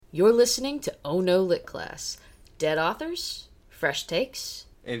You're listening to Oh No Lit Class. Dead authors, fresh takes,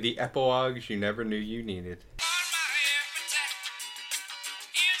 and the epilogues you never knew you needed.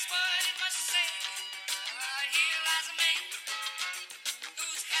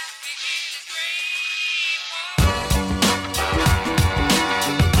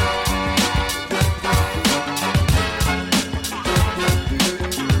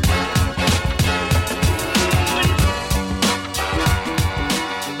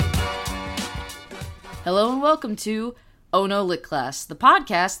 Hello and welcome to Oh No Lit Class, the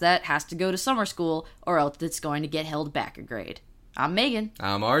podcast that has to go to summer school or else it's going to get held back a grade. I'm Megan.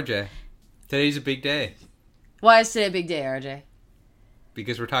 I'm RJ. Today's a big day. Why is today a big day, RJ?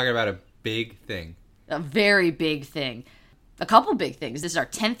 Because we're talking about a big thing. A very big thing. A couple big things. This is our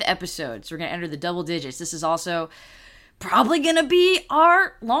 10th episode, so we're going to enter the double digits. This is also probably going to be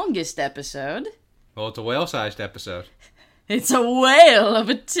our longest episode. Well, it's a whale-sized episode. It's a whale of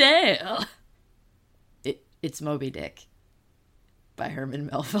a tale. It's Moby Dick by Herman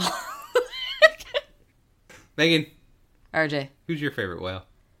Melville. Megan. RJ. Who's your favorite whale?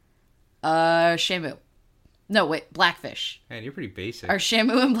 Shamu. No, wait, Blackfish. Man, you're pretty basic. Are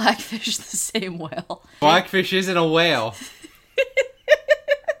Shamu and Blackfish the same whale? Blackfish isn't a whale.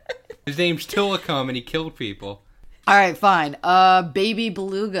 His name's Tilikum and he killed people. Alright, fine. Baby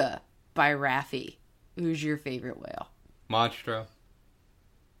Beluga by Raffi. Who's your favorite whale? Monstro.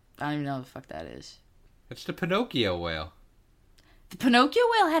 I don't even know what the fuck that is. That's the Pinocchio whale. The Pinocchio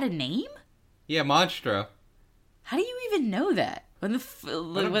whale had a name? Yeah, Monstro. How do you even know that? What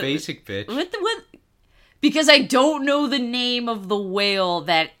a basic bitch. Because I don't know the name of the whale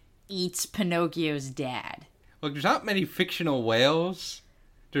that eats Pinocchio's dad. Look, there's not many fictional whales.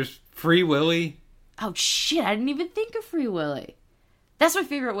 There's Free Willy. Oh shit! I didn't even think of Free Willy. That's my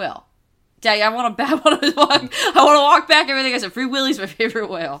favorite whale. I want to walk back everything I said. Free Willy's my favorite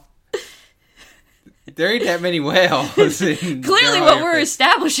whale. There ain't that many whales. Clearly what we're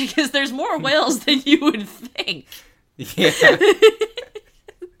establishing is there's more whales than you would think. Yeah.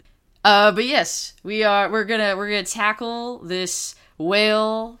 But yes, we're gonna tackle this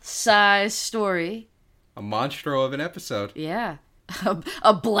whale-sized story. A monstro of an episode. Yeah.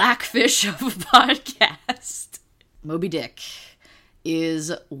 A Blackfish of a podcast. Moby Dick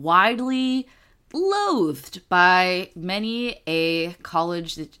is widely loathed by many a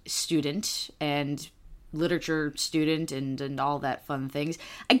college student and literature student and all that fun things.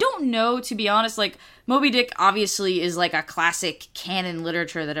 I don't know, to be honest, like, Moby Dick obviously is like a classic canon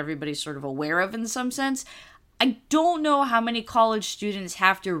literature that everybody's sort of aware of in some sense. I don't know how many college students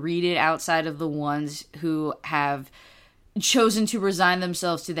have to read it outside of the ones who have chosen to resign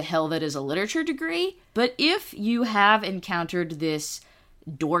themselves to the hell that is a literature degree. But if you have encountered this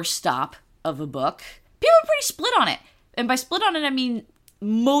doorstop of a book, people are pretty split on it. And by split on it, I mean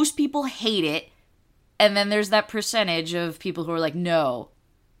most people hate it. And then there's that percentage of people who are like, no,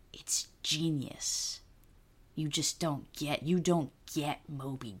 it's genius. You don't get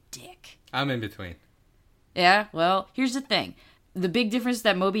Moby Dick. I'm in between. Yeah, well, here's the thing. The big difference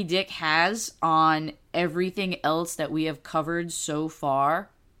that Moby Dick has on everything else that we have covered so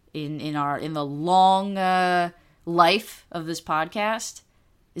far in the long life of this podcast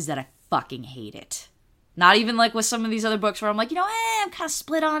is that I fucking hate it. Not even like with some of these other books where I'm like, I'm kind of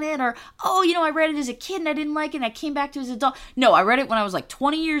split on it, or, I read it as a kid and I didn't like it and I came back to it as an adult. No, I read it when I was like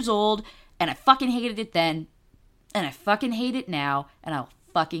 20 years old and I fucking hated it then, and I fucking hate it now, and I'll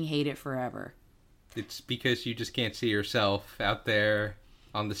fucking hate it forever. It's because you just can't see yourself out there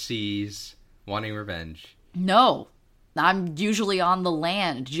on the seas wanting revenge. No, I'm usually on the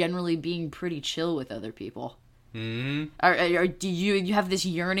land, generally being pretty chill with other people. Mm-hmm. Do you have this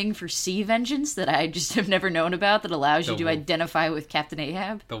yearning for sea vengeance that I just have never known about that allows you to identify with Captain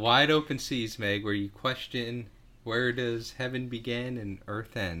Ahab? The wide open seas, Meg, where you question where does heaven begin and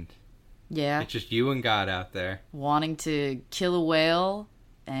earth end. Yeah. It's just you and God out there. Wanting to kill a whale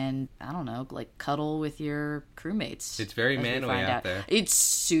and, I don't know, like cuddle with your crewmates. It's very manly out there. It's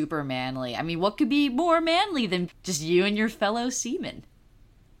super manly. I mean, what could be more manly than just you and your fellow seamen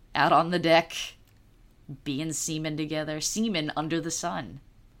out on the deck, being seamen together, seamen under the sun.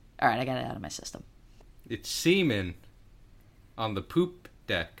 All right, I got it out of my system. It's seamen on the poop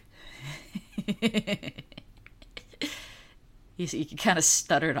deck. You kind of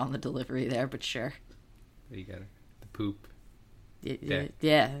stuttered on the delivery there, but sure. You got it. The poop deck.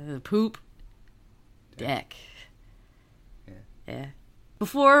 Yeah, the poop deck. Yeah.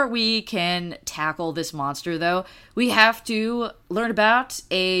 Before we can tackle this monster, though, we have to learn about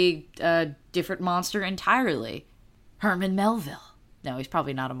a different monster entirely. Herman Melville. No, he's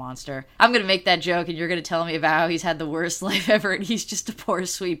probably not a monster. I'm going to make that joke, and you're going to tell me about how he's had the worst life ever, and he's just a poor,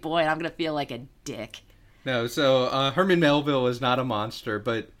 sweet boy, and I'm going to feel like a dick. No, so Herman Melville is not a monster,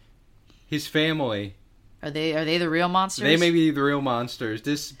 but his family... Are they the real monsters? They may be the real monsters.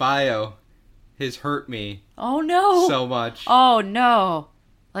 This bio has hurt me. Oh, no. So much. Oh, no.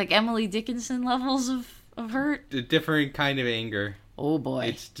 Like Emily Dickinson levels of hurt? A different kind of anger. Oh, boy.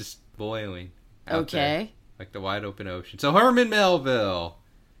 It's just boiling out okay. there, like the wide open ocean. So Herman Melville,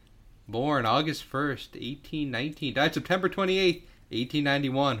 born August 1st, 1819, died September 28th,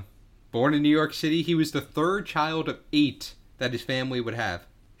 1891. Born in New York City, he was the third child of 8 that his family would have.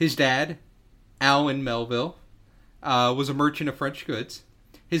 His dad, Allen Melville, was a merchant of French goods.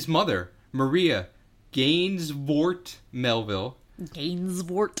 His mother, Maria Gainsvort Melville.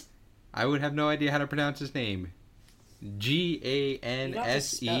 Gainsvort. I would have no idea how to pronounce his name. Gansevoo.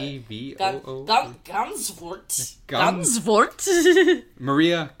 Gunsvort. Gunsvort.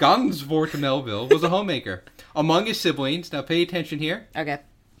 Maria Gunsvort Melville was a homemaker. Among his siblings, now pay attention here. Okay.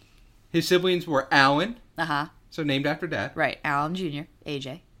 His siblings were Allen, so named after Dad. Right, Allen Jr.,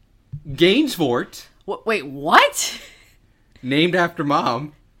 AJ. Gainsvort. Wait, what? Named after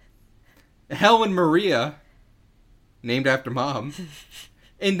Mom. Helen Maria, named after Mom.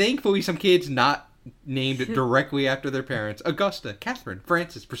 And thankfully some kids not named directly after their parents. Augusta, Catherine,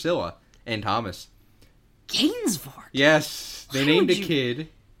 Francis, Priscilla, and Thomas. Gainsvort? Yes, they named a kid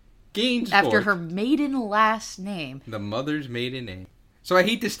Gainsvort. After her maiden last name. The mother's maiden name. So I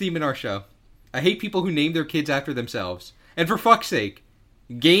hate this theme in our show. I hate people who name their kids after themselves. And for fuck's sake,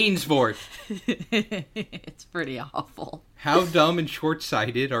 Gainsvort. It's pretty awful. How dumb and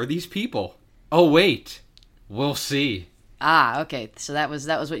short-sighted are these people? Oh, wait. We'll see. Okay. So that was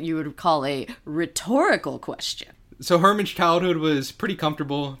what you would call a rhetorical question. So Herman's childhood was pretty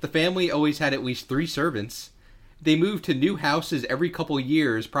comfortable. The family always had at least 3 servants. They moved to new houses every couple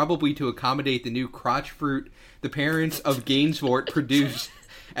years, probably to accommodate the new crotch fruit the parents of Gainsvort produced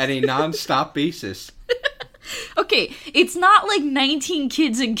at a non-stop basis. Okay, it's not like 19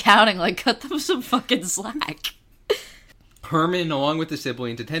 kids and counting. Like, cut them some fucking slack. Herman, along with the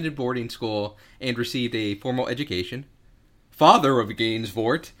siblings, attended boarding school and received a formal education. Father of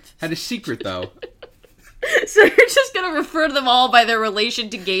Gainsvort had a secret, though. So you're just going to refer to them all by their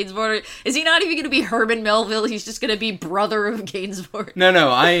relation to Gainsvort? Is he not even going to be Herman Melville? He's just going to be brother of Gainsvort? No,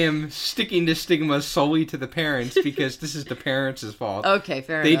 I am sticking to stigma solely to the parents because this is the parents' fault. Okay,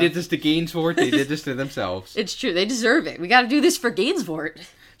 fair enough. They did this to Gainsvort, they did this to themselves. It's true, they deserve it. We got to do this for Gainsvort.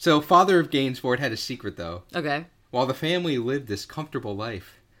 So, father of Gainsvort had a secret, though. Okay. While the family lived this comfortable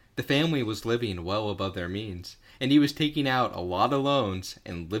life, the family was living well above their means, and he was taking out a lot of loans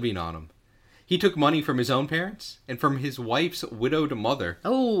and living on them. He took money from his own parents and from his wife's widowed mother.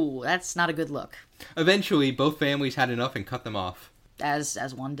 Oh, that's not a good look. Eventually, both families had enough and cut them off. As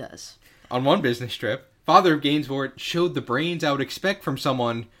one does. On one business trip, father of Gainsvort showed the brains I would expect from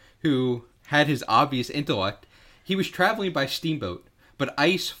someone who had his obvious intellect. He was traveling by steamboat, but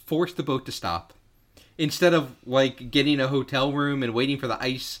ice forced the boat to stop. Instead of, getting a hotel room and waiting for the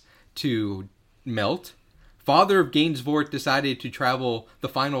ice to melt, father of Gainsvort decided to travel the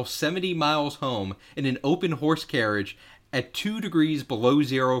final 70 miles home in an open horse carriage at 2 degrees below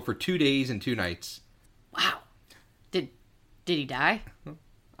zero for 2 days and 2 nights. Wow. Did he die?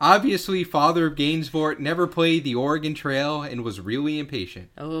 Obviously, father of Gainsvort never played the Oregon Trail and was really impatient.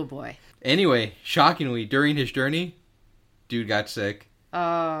 Oh, boy. Anyway, shockingly, during his journey, dude got sick.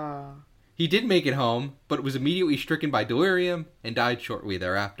 He did make it home, but was immediately stricken by delirium and died shortly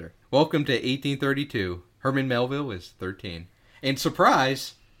thereafter. Welcome to 1832. Herman Melville was 13. And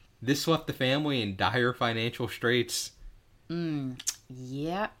surprise, this left the family in dire financial straits.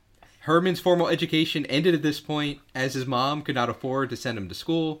 Yeah. Herman's formal education ended at this point, as his mom could not afford to send him to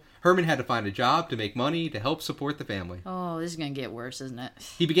school. Herman had to find a job to make money to help support the family. Oh, this is going to get worse, isn't it?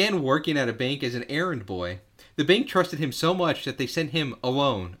 He began working at a bank as an errand boy. The bank trusted him so much that they sent him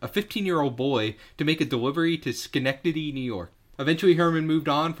alone, a 15-year-old boy, to make a delivery to Schenectady, New York. Eventually, Herman moved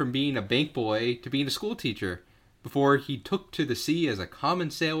on from being a bank boy to being a school teacher, before he took to the sea as a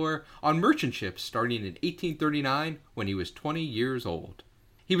common sailor on merchant ships starting in 1839 when he was 20 years old.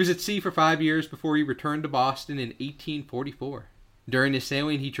 He was at sea for 5 years before he returned to Boston in 1844. During his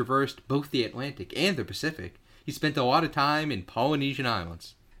sailing, he traversed both the Atlantic and the Pacific. He spent a lot of time in Polynesian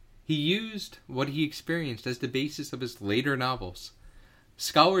islands. He used what he experienced as the basis of his later novels.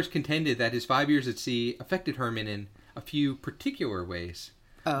 Scholars contended that his 5 years at sea affected Herman in a few particular ways.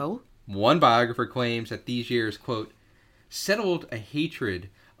 Oh? One biographer claims that these years, quote, settled a hatred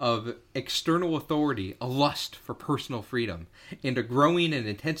of external authority, a lust for personal freedom, and a growing and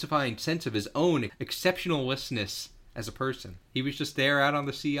intensifying sense of his own exceptionalistness as a person. He was just there out on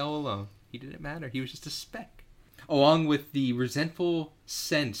the sea all alone. He didn't matter. He was just a speck. Along with the resentful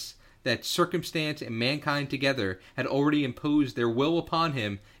sense that circumstance and mankind together had already imposed their will upon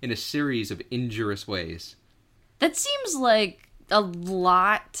him in a series of injurious ways. That seems like a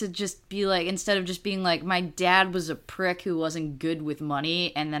lot to just be like, instead of just being like, my dad was a prick who wasn't good with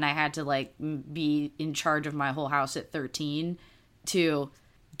money, and then I had to, like, be in charge of my whole house at 13, to,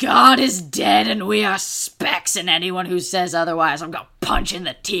 God is dead and we are specks, and anyone who says otherwise, I'm gonna punch in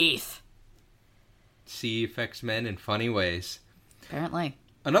the teeth. Sea affects men in funny ways. Apparently.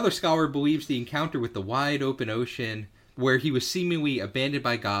 Another scholar believes the encounter with the wide open ocean, where he was seemingly abandoned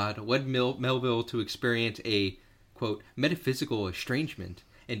by God, led Melville to experience a, quote, metaphysical estrangement,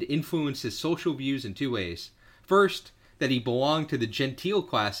 and influenced his social views in two ways. First, that he belonged to the genteel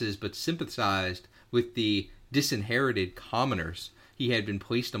classes but sympathized with the disinherited commoners he had been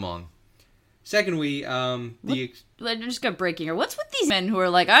placed among. Secondly, I'm just gonna break in here. What's with these men who are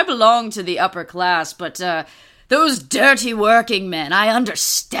like, I belong to the upper class, but those dirty working men, I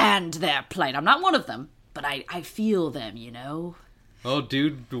understand their plight. I'm not one of them, but I feel them, you know? Well,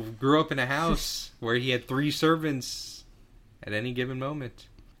 dude grew up in a house where he had 3 servants at any given moment.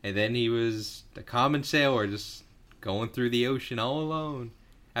 And then he was a common sailor just going through the ocean all alone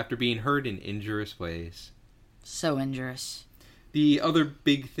after being hurt in injurious ways. So injurious. The other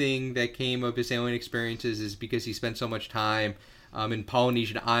big thing that came of his alien experiences is because he spent so much time in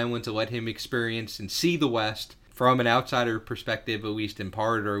Polynesian islands to let him experience and see the West from an outsider perspective, at least in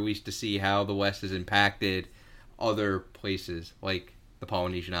part, or at least to see how the West has impacted other places like the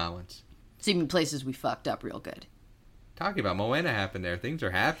Polynesian Islands. It's even places we fucked up real good. Talking about Moana happened there. Things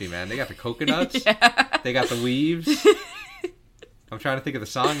are happy, man. They got the coconuts. Yeah. They got the leaves. I'm trying to think of the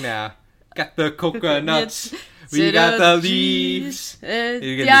song now. Got the coconuts. We got the leaves.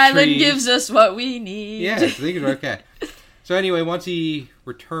 The island gives us what we need. Yeah, they can work out. So anyway, once he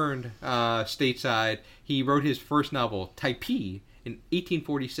returned stateside, he wrote his first novel, Typee, in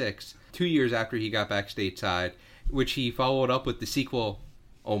 1846, 2 years after he got back stateside, which he followed up with the sequel,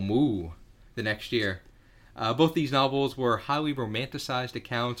 Omoo, the next year. Both these novels were highly romanticized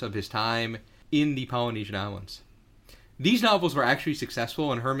accounts of his time in the Polynesian Islands. These novels were actually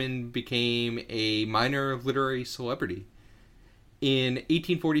successful, and Herman became a minor literary celebrity. In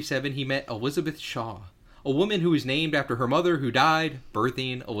 1847, he met Elizabeth Shaw, a woman who was named after her mother who died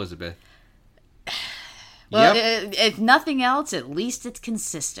birthing Elizabeth. Well, if nothing else, at least it's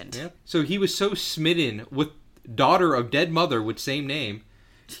consistent. Yep. So he was so smitten with daughter of dead mother with same name,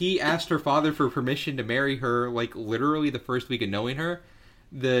 he asked her father for permission to marry her, like, literally the first week of knowing her.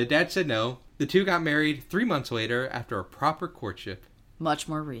 The dad said no. The two got married 3 months later after a proper courtship. Much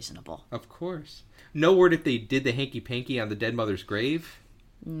more reasonable. Of course. No word if they did the hanky-panky on the dead mother's grave.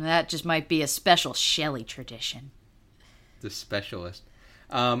 That just might be a special Shelley tradition. The specialist.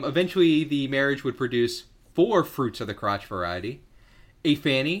 Eventually, the marriage would produce 4 fruits of the crotch variety. A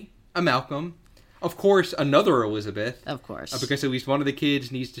Fanny, a Malcolm, of course, another Elizabeth. Of course. Because at least one of the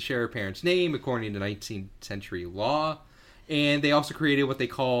kids needs to share a parent's name, according to 19th century law. And they also created what they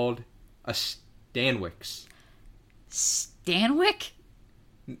called a Stanwix. Stanwick?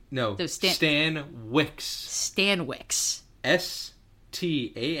 No, Stanwix. Stanwix.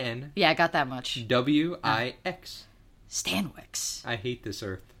 S-T-A-N. Yeah, I got that much. W-I-X. Stanwix. I hate this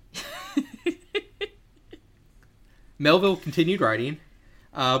earth. Melville continued writing,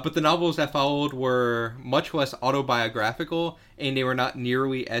 but the novels that followed were much less autobiographical, and they were not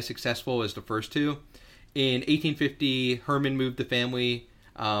nearly as successful as the first two. In 1850, Herman moved the family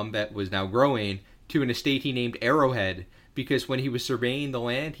that was now growing to an estate he named Arrowhead, because when he was surveying the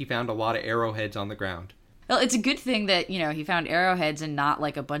land, he found a lot of arrowheads on the ground. Well, it's a good thing that, he found arrowheads and not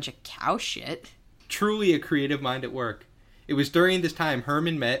like a bunch of cow shit. Truly a creative mind at work. It was during this time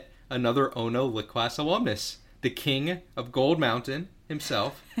Herman met another Ono Lit Class alumnus, the king of Gold Mountain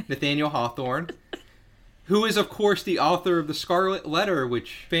himself, Nathaniel Hawthorne, who is, of course, the author of The Scarlet Letter,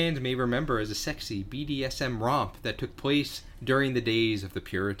 which fans may remember as a sexy BDSM romp that took place during the days of the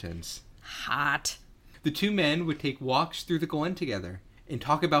Puritans. Hot. The two men would take walks through the Glen together and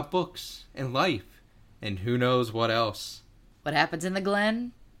talk about books and life and who knows what else. What happens in the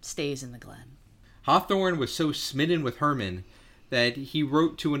Glen stays in the Glen. Hawthorne was so smitten with Herman that he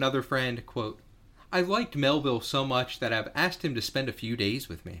wrote to another friend, quote, "I liked Melville so much that I've asked him to spend a few days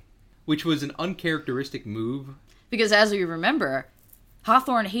with me," which was an uncharacteristic move. Because as we remember,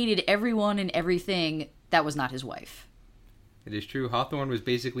 Hawthorne hated everyone and everything that was not his wife. It is true. Hawthorne was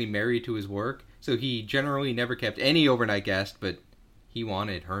basically married to his work, so he generally never kept any overnight guest, but he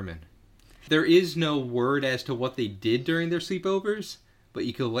wanted Herman. There is no word as to what they did during their sleepovers, but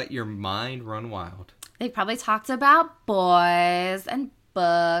you could let your mind run wild. They probably talked about boys and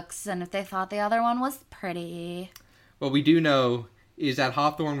books, and if they thought the other one was pretty. What we do know is that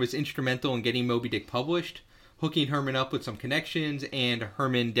Hawthorne was instrumental in getting Moby Dick published, hooking Herman up with some connections, and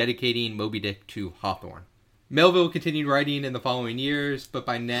Herman dedicating Moby Dick to Hawthorne. Melville continued writing in the following years, but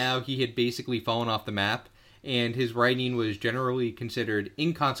by now he had basically fallen off the map, and his writing was generally considered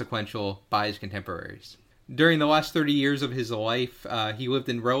inconsequential by his contemporaries. During the last 30 years of his life, he lived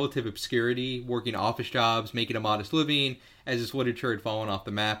in relative obscurity, working office jobs, making a modest living, as his literature had fallen off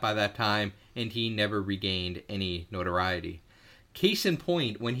the map by that time, and he never regained any notoriety. Case in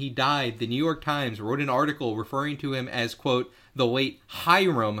point, when he died, the New York Times wrote an article referring to him as, quote, the late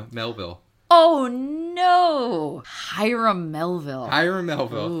Hiram Melville. Oh, no! Hiram Melville. Hiram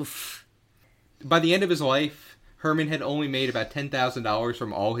Melville. Oof. By the end of his life, Herman had only made about $10,000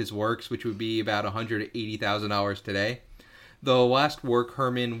 from all his works, which would be about $180,000 today. The last work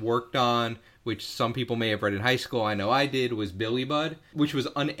Herman worked on, which some people may have read in high school, I know I did, was Billy Budd, which was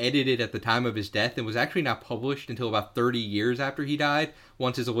unedited at the time of his death and was actually not published until about 30 years after he died,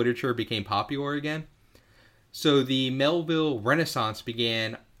 once his literature became popular again. So the Melville Renaissance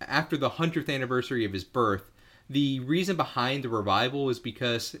began after the 100th anniversary of his birth. The reason behind the revival is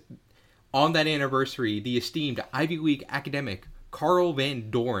because on that anniversary, the esteemed Ivy League academic Carl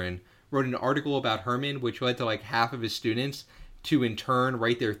Van Doren wrote an article about Herman, which led to like half of his students to in turn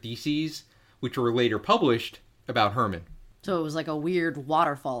write their theses, which were later published about Herman. So it was like a weird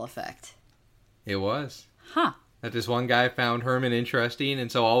waterfall effect. It was. Huh. That this one guy found Herman interesting, and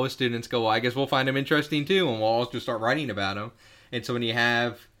so all his students go, well, I guess we'll find him interesting too, and we'll all just start writing about him. And so when you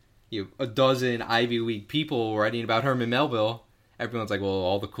have a dozen Ivy League people writing about Herman Melville, everyone's like, well,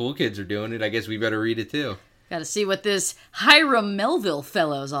 all the cool kids are doing it, I guess we better read it too. Gotta see what this Hiram Melville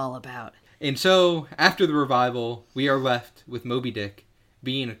fellow's all about. And so, after the revival, we are left with Moby Dick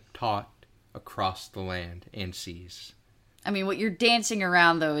being taught across the land and seas. I mean, what you're dancing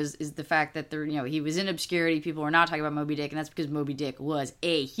around, though, is the fact that he was in obscurity. People were not talking about Moby Dick, and that's because Moby Dick was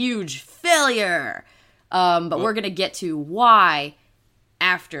a huge failure. But we're going to get to why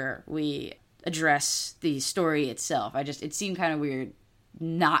after we address the story itself. It seemed kind of weird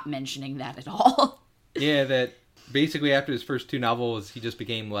not mentioning that at all. Yeah, that basically after his first two novels, he just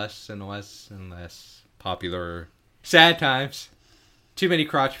became less and less and less popular. Sad times. Too many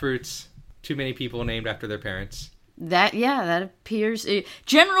crotch fruits. Too many people named after their parents. That appears.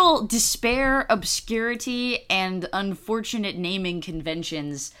 General despair, obscurity, and unfortunate naming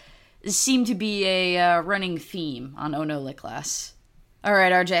conventions seem to be a running theme on Oh No Lit Class. All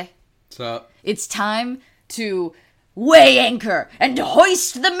right, RJ. What's up? It's time to weigh anchor and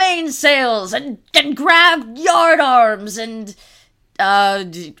hoist the mainsails and grab yard arms and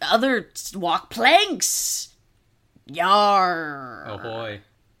other walk planks. Yar. Ahoy.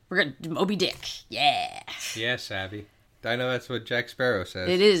 We're gonna Moby Dick. Yeah. Yeah, Savvy. I know that's what Jack Sparrow says.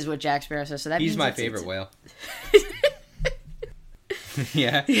 It is what Jack Sparrow says. So that He's means my favorite whale.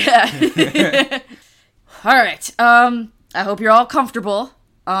 Yeah. Yeah. All right. I hope you're all comfortable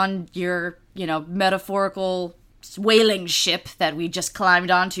on your, metaphorical whaling ship that we just climbed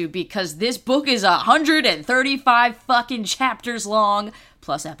onto, because this book is 135 fucking chapters long,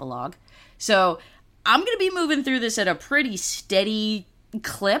 plus epilogue. So I'm gonna be moving through this at a pretty steady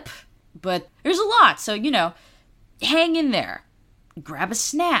clip, but there's a lot, so hang in there, grab a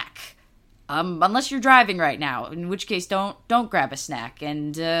snack, unless you're driving right now, in which case don't grab a snack,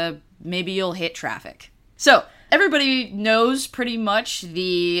 and maybe you'll hit traffic. So everybody knows pretty much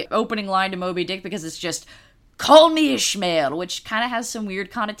the opening line to Moby Dick, because it's just call me Ishmael, which kind of has some weird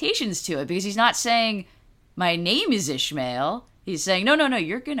connotations to it, because he's not saying my name is Ishmael, he's saying no,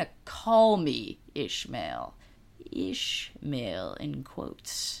 you're gonna call me Ishmael. Ishmael, in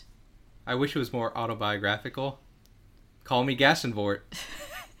quotes. I wish it was more autobiographical. Call me Gassenvort.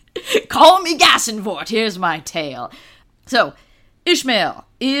 Call me Gassenvort, here's my tale. So, Ishmael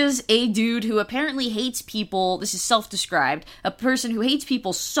is a dude who apparently hates people, this is self-described, a person who hates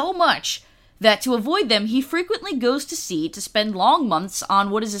people so much that to avoid them, he frequently goes to sea to spend long months on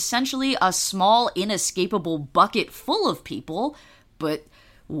what is essentially a small, inescapable bucket full of people, but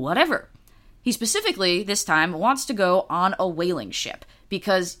whatever. He specifically, this time, wants to go on a whaling ship,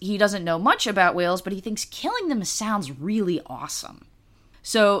 because he doesn't know much about whales, but he thinks killing them sounds really awesome.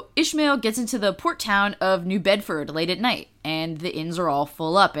 So Ishmael gets into the port town of New Bedford late at night, and the inns are all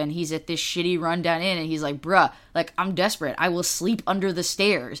full up, and he's at this shitty rundown inn, and he's like, bruh, I'm desperate, I will sleep under the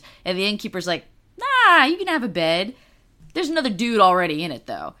stairs. And the innkeeper's like, nah, you can have a bed. There's another dude already in it,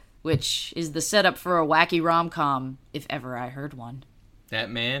 though, which is the setup for a wacky rom-com, if ever I heard one.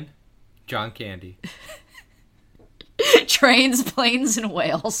 That man? John Candy. Trains, planes, and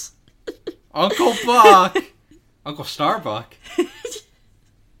whales. Uncle Buck. Uncle Starbuck.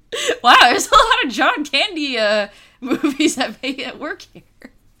 Wow, there's a lot of John Candy movies that make it work here.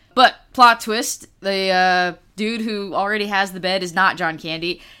 But, plot twist, the dude who already has the bed is not John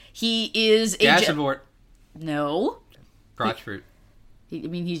Candy. He is a... Gassenvort. No. Crotch fruit.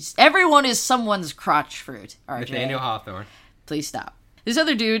 Everyone is someone's crotch fruit, RJ. Nathaniel Hawthorne. Please stop. This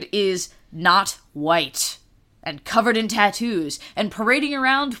other dude is not white and covered in tattoos and parading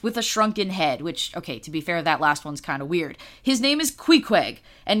around with a shrunken head, which, okay, to be fair, that last one's kind of weird. His name is Queequeg,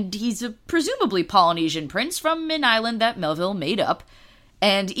 and he's a presumably Polynesian prince from an island that Melville made up.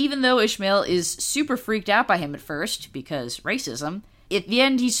 And even though Ishmael is super freaked out by him at first, because racism, at the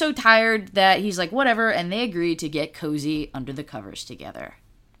end he's so tired that he's like, whatever, and they agree to get cozy under the covers together.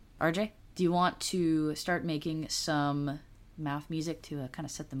 RJ, do you want to start making some mouth music to kind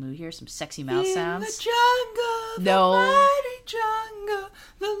of set the mood here? Some sexy mouth sounds? In the jungle, No. the mighty jungle,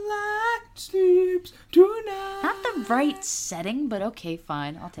 the light sleeps tonight. Not the right setting, but okay,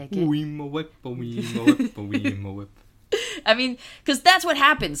 fine, I'll take it. Weema whip, a weema whip, a weema whip. I mean, because that's what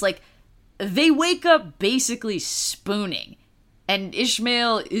happens. Like, they wake up basically spooning. And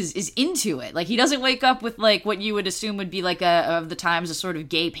Ishmael is into it. Like, he doesn't wake up with, like, what you would assume would be, like, of the times, a sort of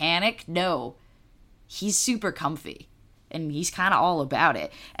gay panic. No. He's super comfy. And he's kind of all about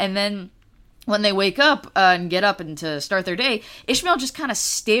it. And then, when they wake up and get up and to start their day, Ishmael just kind of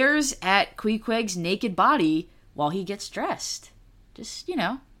stares at Queequeg's naked body while he gets dressed. Just,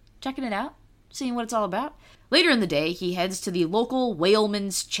 checking it out. Seeing what it's all about. Later in the day, he heads to the local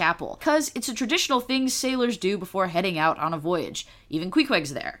whaleman's chapel, because it's a traditional thing sailors do before heading out on a voyage. Even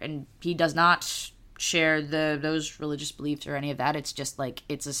Queequeg's there, and he does not share those religious beliefs or any of that. It's just like,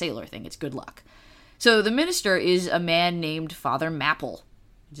 it's a sailor thing. It's good luck. So the minister is a man named Father Mapple,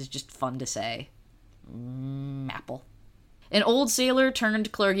 which is just fun to say. Mapple. An old sailor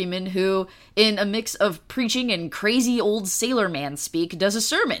turned clergyman who, in a mix of preaching and crazy old sailor man speak, does a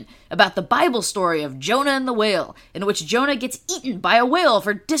sermon about the Bible story of Jonah and the whale, in which Jonah gets eaten by a whale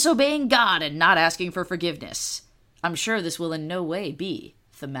for disobeying God and not asking for forgiveness. I'm sure this will in no way be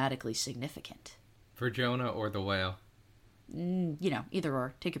thematically significant. For Jonah or the whale? Either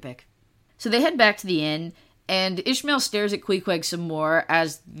or. Take your pick. So they head back to the inn, and Ishmael stares at Queequeg some more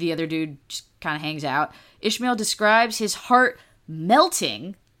as the other dude just kind of hangs out. Ishmael describes his heart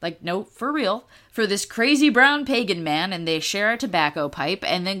melting, like, no, for real, for this crazy brown pagan man, and they share a tobacco pipe,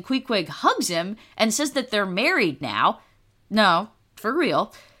 and then Queequeg hugs him and says that they're married now. No, for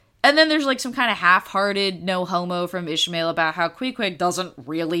real. And then there's, like, some kind of half-hearted no homo from Ishmael about how Queequeg doesn't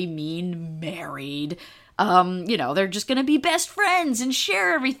really mean married. They're just gonna be best friends and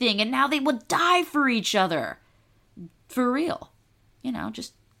share everything, and now they would die for each other. For real.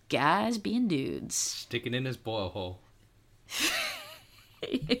 Just guys being dudes. Sticking in his boil hole.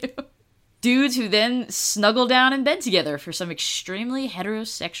 Dudes who then snuggle down in bed together for some extremely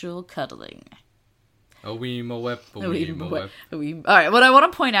heterosexual cuddling. A weema whip, a weema whip. Alright, what I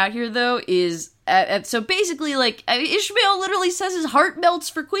want to point out here, though, is... so basically, Ishmael literally says his heart melts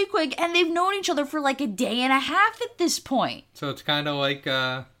for Queequeg, and they've known each other for, like, a day and a half at this point. So it's kind of like,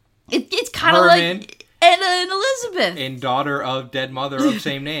 It's kind of like Anna and Elizabeth. And daughter of dead mother of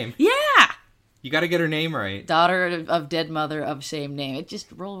same name. Yeah! You gotta get her name right. Daughter of dead mother of same name. It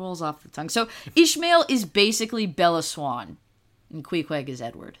just rolls off the tongue. So, Ishmael is basically Bella Swan, and Queequeg is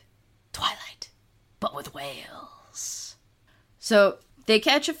Edward. Twilight, but with whales. So... they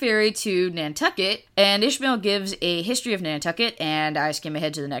catch a ferry to Nantucket, and Ishmael gives a history of Nantucket, and I skim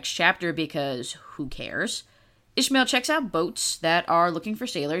ahead to the next chapter because who cares? Ishmael checks out boats that are looking for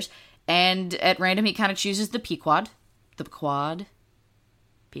sailors, and at random he kind of chooses the Pequod. The Pequod?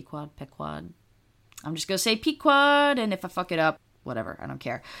 Pequod? I'm just gonna say Pequod, and if I fuck it up, whatever, I don't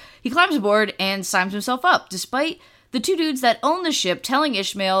care. He climbs aboard and signs himself up, despite the two dudes that own the ship telling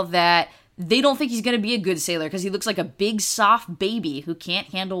Ishmael that they don't think he's going to be a good sailor because he looks like a big, soft baby who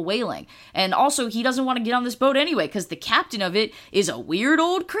can't handle whaling. And also, he doesn't want to get on this boat anyway because the captain of it is a weird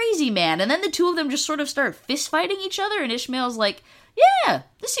old crazy man. And then the two of them just sort of start fist-fighting each other, and Ishmael's like, yeah,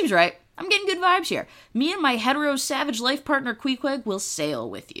 this seems right. I'm getting good vibes here. Me and my hetero savage life partner Queequeg will sail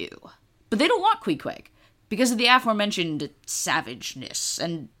with you. But they don't want Queequeg because of the aforementioned savageness.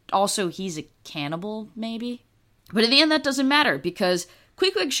 And also, he's a cannibal, maybe? But in the end, that doesn't matter because...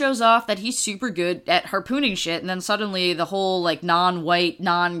 Queequeg shows off that he's super good at harpooning shit, and then suddenly the whole, non-white,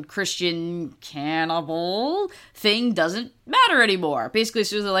 non-Christian cannibal thing doesn't matter anymore. Basically,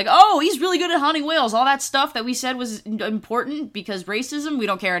 so they're like, oh, he's really good at hunting whales. All that stuff that we said was important because racism, we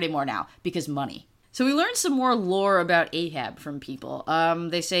don't care anymore now, because money. So we learned some more lore about Ahab from people.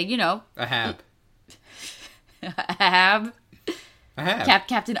 They say, Ahab. Ahab? Ahab.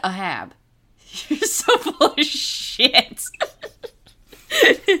 Captain Ahab. You're so full of shit.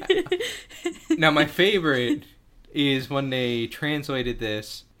 Now, my favorite is when they translated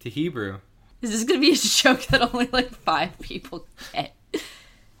this to Hebrew. Is this going to be a joke that only like 5 people get?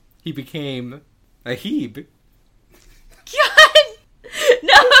 He became a Heb. God!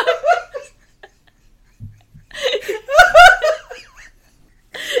 No!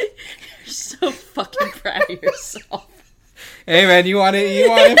 You're so fucking proud of yourself. Hey man, you want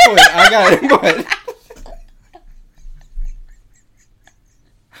input? I got input.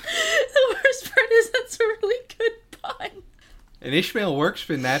 The worst part is that's a really good pun. And Ishmael works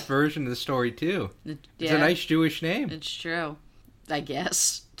in that version of the story too. It's a nice Jewish name. It's true. I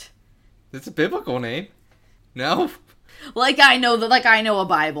guess. It's a biblical name. No? Like I know a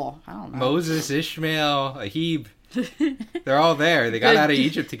Bible. I don't know. Moses, Ishmael, Ahib. They're all there. They got out of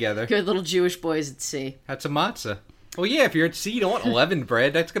Egypt together. Good little Jewish boys at sea. Had some matzah. Well, yeah, if you're at sea, you don't want leavened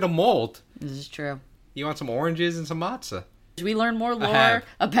bread. That's going to mold. This is true. You want some oranges and some matzah. We learn more lore Ahab.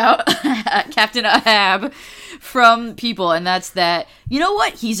 about Captain Ahab from people, and that's that, you know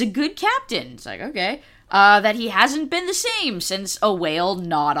what? He's a good captain. It's like, okay. That he hasn't been the same since a whale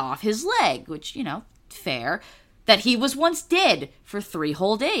gnawed off his leg, which, you know, fair. That he was once dead for 3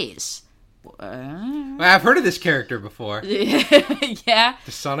 whole days. Well, I've heard of this character before. Yeah.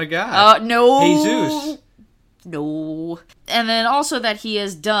 The son of God. No. Jesus. No. And then also that he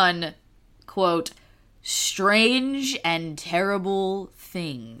has done, quote, strange and terrible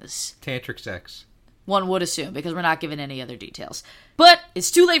things. Tantric sex. One would assume, because we're not given any other details. But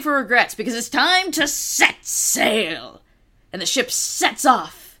it's too late for regrets, because it's time to set sail. And the ship sets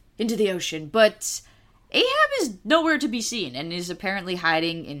off into the ocean, but Ahab is nowhere to be seen, and is apparently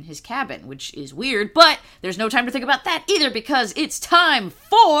hiding in his cabin, which is weird, but there's no time to think about that either, because it's time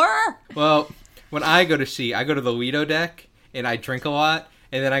for... Well, when I go to sea, I go to the Lido deck, and I drink a lot,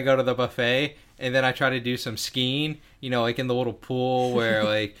 and then I go to the buffet, and then I try to do some skiing, you know, like in the little pool where,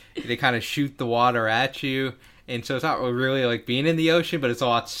 like, they kind of shoot the water at you. And so it's not really like being in the ocean, but it's a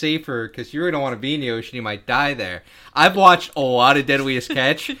lot safer because you really don't want to be in the ocean. You might die there. I've watched a lot of Deadliest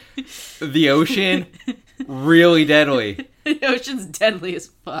Catch. The ocean, really deadly. The ocean's deadly as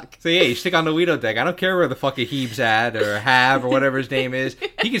fuck. So yeah, you stick on the Lido deck. I don't care where the fuck a Heeb's at or Hab or whatever his name is.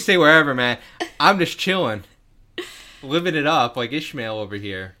 He can stay wherever, man. I'm just chilling. Living it up like Ishmael over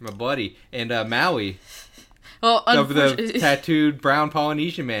here, my buddy. And Maui. Well, Of the tattooed brown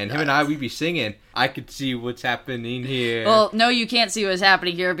Polynesian man. Him and I, we'd be singing. I could see what's happening here. Well, no, you can't see what's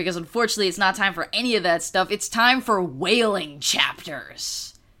happening here because unfortunately it's not time for any of that stuff. It's time for whaling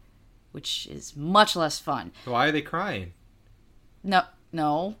chapters, which is much less fun. Why are they crying?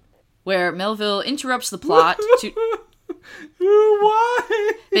 No. Where Melville interrupts the plot to...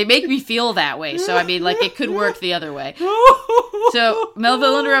 Why? They make me feel that way, so I mean, like, it could work the other way. So,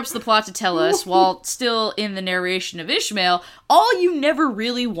 Melville interrupts the plot to tell us, while still in the narration of Ishmael, all you never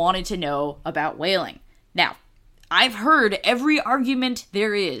really wanted to know about whaling. Now, I've heard every argument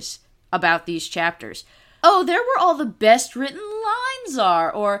there is about these chapters. Oh, they're where all the best written lines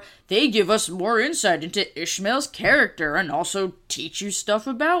are, or they give us more insight into Ishmael's character and also teach you stuff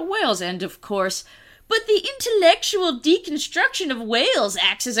about whales, and of course... But the intellectual deconstruction of whales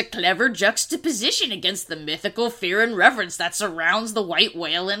acts as a clever juxtaposition against the mythical fear and reverence that surrounds the white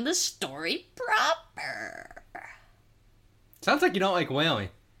whale in the story proper. Sounds like you don't like whaling.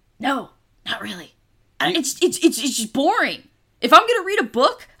 No, not really. It's just boring. If I'm gonna read a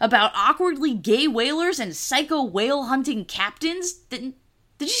book about awkwardly gay whalers and psycho whale hunting captains, then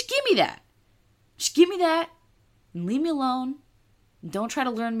just give me that. Just give me that and leave me alone. Don't try to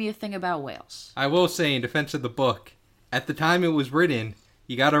learn me a thing about whales. I will say, in defense of the book, at the time it was written,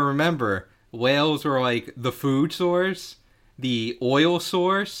 you gotta remember, whales were like the food source, the oil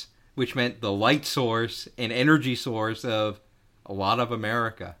source, which meant the light source and energy source of a lot of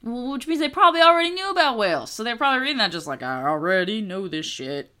America. Which means they probably already knew about whales. So they're probably reading that just like, I already know this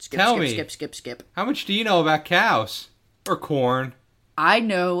shit. Skip. How much do you know about cows? Or corn? I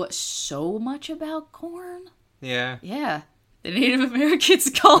know so much about corn. Yeah. Yeah. The Native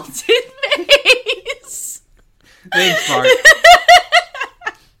Americans called it maize. Thanks, Mark.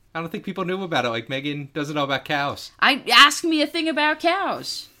 I don't think people knew about it, like Megan doesn't know about cows. Ask me a thing about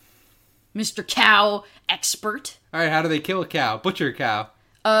cows, Mr. Cow Expert. Alright, how do they kill a cow? Butcher a cow.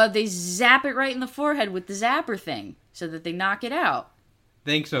 They zap it right in the forehead with the zapper thing, so that they knock it out.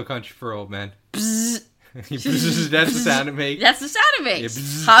 Thanks, No Country for Old Men. Bzz. That's the sound it makes. That's the sound it makes.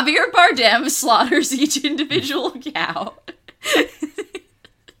 Yeah, Javier Bardem slaughters each individual cow.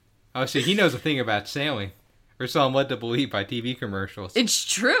 Oh, see, he knows a thing about sailing. Or so I'm led to believe by TV commercials. It's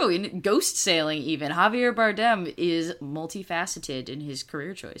true. In ghost sailing, even. Javier Bardem is multifaceted in his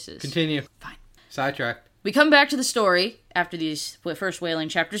career choices. Continue. Fine. Sidetracked. We come back to the story after these first whaling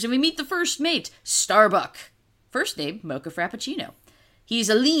chapters, and we meet the first mate, Starbuck. First name, Mocha Frappuccino. He's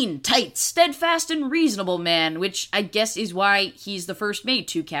a lean, tight, steadfast, and reasonable man, which I guess is why he's the first mate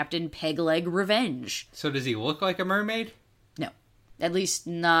to Captain Pegleg Revenge. So does he look like a mermaid? No. At least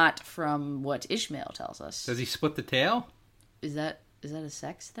not from what Ishmael tells us. Does he split the tail? Is that a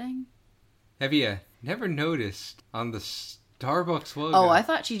sex thing? Have you never noticed on the Starbucks logo? Oh, I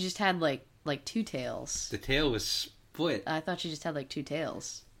thought she just had, like two tails. The tail was split. I thought she just had, two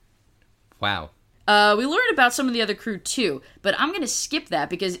tails. Wow. We learned about some of the other crew, too, but I'm gonna skip that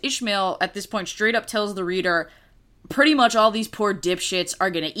because Ishmael, at this point, straight up tells the reader pretty much all these poor dipshits are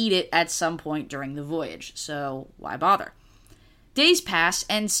gonna eat it at some point during the voyage, so why bother? Days pass,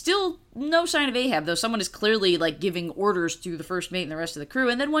 and still no sign of Ahab, though someone is clearly, giving orders to the first mate and the rest of the crew,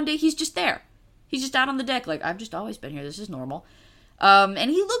 and then one day he's just there. He's just out on the deck, I've just always been here, this is normal.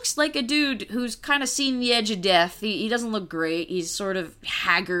 And he looks like a dude who's kind of seen the edge of death. He doesn't look great, he's sort of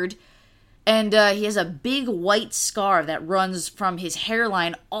haggard. And he has a big white scar that runs from his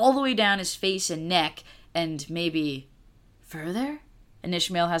hairline all the way down his face and neck, and maybe further? And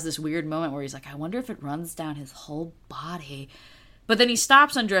Ishmael has this weird moment where he's like, I wonder if it runs down his whole body. But then he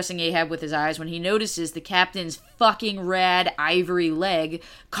stops undressing Ahab with his eyes when he notices the captain's fucking rad ivory leg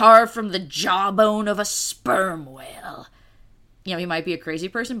carved from the jawbone of a sperm whale. You know, he might be a crazy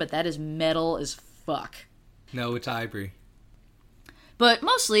person, but that is metal as fuck. No, it's ivory. But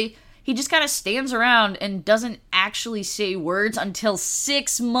mostly, he just kind of stands around and doesn't actually say words until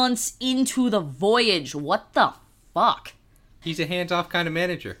 6 months into the voyage. What the fuck? He's a hands-off kind of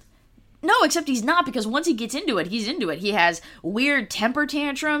manager. No, except he's not, because once he gets into it, he's into it. He has weird temper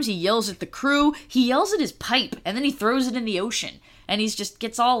tantrums, he yells at the crew, he yells at his pipe, and then he throws it in the ocean. And he just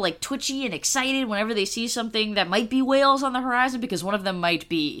gets all, twitchy and excited whenever they see something that might be whales on the horizon, because one of them might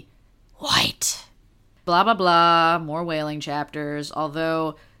be white. Blah, blah, blah, more whaling chapters,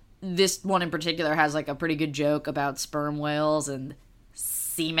 although this one in particular has, a pretty good joke about sperm whales and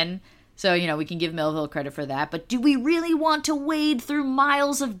semen. So, we can give Melville credit for that. But do we really want to wade through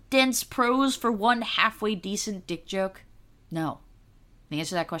miles of dense prose for one halfway decent dick joke? No. The answer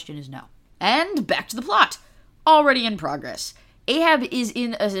to that question is no. And back to the plot. Already in progress. Ahab is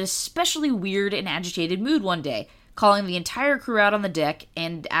in an especially weird and agitated mood one day, calling the entire crew out on the deck,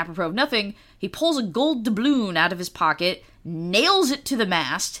 and apropos of nothing, he pulls a gold doubloon out of his pocket, nails it to the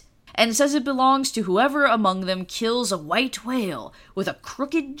mast, and says it belongs to whoever among them kills a white whale with a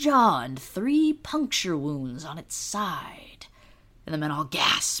crooked jaw and 3 puncture wounds on its side. And the men all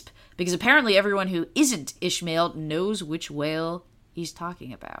gasp, because apparently everyone who isn't Ishmael knows which whale he's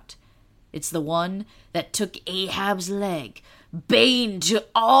talking about. It's the one that took Ahab's leg, bane to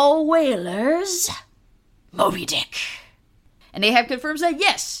all whalers, Moby Dick. And Ahab confirms that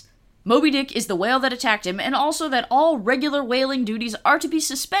yes, Moby Dick is the whale that attacked him, and also that all regular whaling duties are to be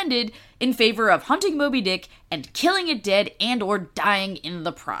suspended in favor of hunting Moby Dick and killing it dead and or dying in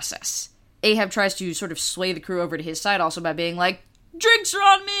the process. Ahab tries to sort of sway the crew over to his side also by being like, drinks are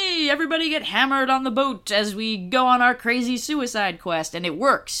on me! Everybody get hammered on the boat as we go on our crazy suicide quest, and it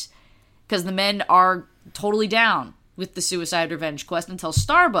works. Because the men are totally down with the suicide revenge quest until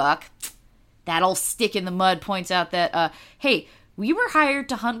Starbuck, that old stick in the mud, points out that, hey, we were hired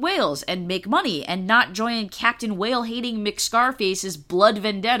to hunt whales and make money and not join Captain Whale-hating McScarface's blood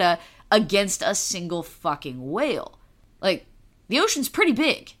vendetta against a single fucking whale. The ocean's pretty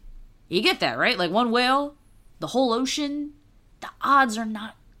big. You get that, right? One whale, the whole ocean, the odds are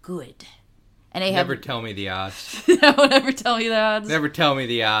not good. And Ahab... Never tell me the odds. Never tell me the odds. Never tell me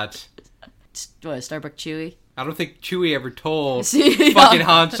the odds. What, Starbuck Chewie? I don't think Chewie ever told fucking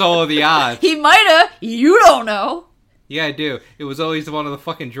Han Solo the odds. He might have. You don't know. Yeah, I do. It was always one of the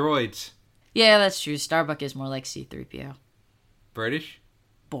fucking droids. Yeah, that's true. Starbuck is more like C-3PO. British?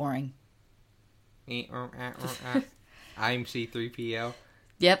 Boring. I'm C-3PO.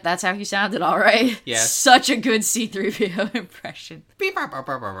 Yep, that's how he sounded, all right. Yeah. Such a good C-3PO impression.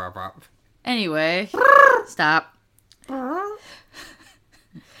 Anyway, stop.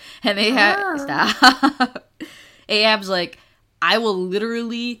 And stop. Ahab's like, I will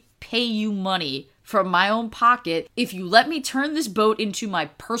literally pay you money from my own pocket if you let me turn this boat into my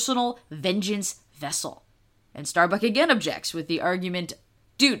personal vengeance vessel. And Starbuck again objects with the argument,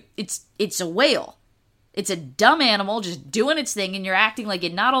 dude, it's a whale. It's a dumb animal just doing its thing, and you're acting like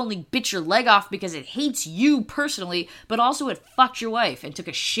it not only bit your leg off because it hates you personally, but also it fucked your wife and took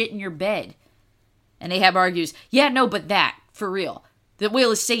a shit in your bed. And Ahab argues, yeah, no, but that, for real. The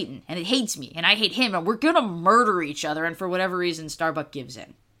whale is Satan, and it hates me, and I hate him, and we're gonna murder each other, and for whatever reason, Starbuck gives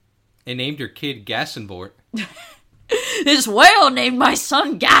in. And named your kid Gassenbort. This whale named my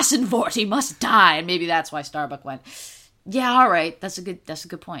son Gassenfort, he must die. And maybe that's why Starbuck went, yeah, all right, that's a good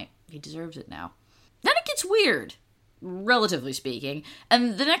point. He deserves it now. Then it gets weird, relatively speaking.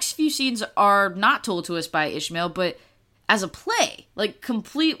 And the next few scenes are not told to us by Ishmael, but as a play, like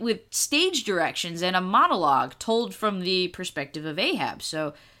complete with stage directions and a monologue told from the perspective of Ahab.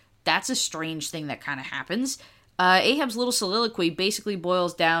 So that's a strange thing that kind of happens. Ahab's little soliloquy basically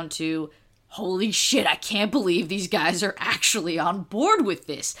boils down to, holy shit, I can't believe these guys are actually on board with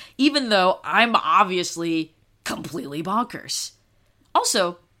this, even though I'm obviously completely bonkers.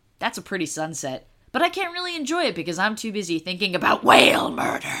 Also, that's a pretty sunset, but I can't really enjoy it because I'm too busy thinking about whale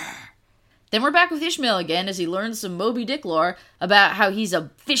murder. Then we're back with Ishmael again as he learns some Moby Dick lore about how he's a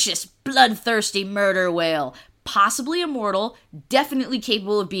vicious, bloodthirsty murder whale, possibly immortal, definitely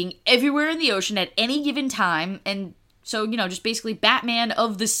capable of being everywhere in the ocean at any given time, and so, just basically Batman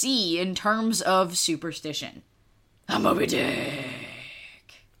of the sea in terms of superstition. A Moby Dick.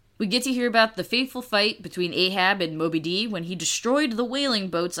 We get to hear about the fateful fight between Ahab and Moby D when he destroyed the whaling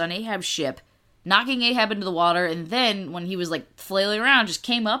boats on Ahab's ship, knocking Ahab into the water, and then, when he was, flailing around, just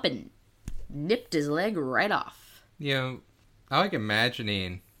came up and nipped his leg right off. I like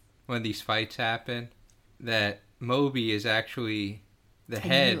imagining when these fights happen that Moby is actually the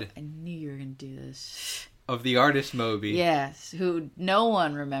head. I knew you were going to do this. Of the artist Moby. Yes, who no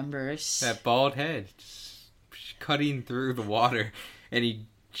one remembers. That bald head just cutting through the water, and he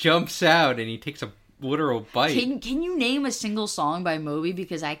jumps out and he takes a literal bite. Can you name a single song by Moby?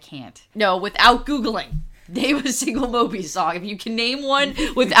 Because I can't. No, without Googling. Name a single Moby song. If you can name one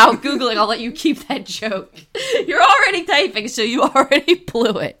without Googling, I'll let you keep that joke. You're already typing, so you already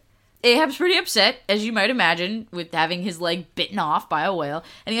blew it. Ahab's pretty upset, as you might imagine, with having his leg bitten off by a whale,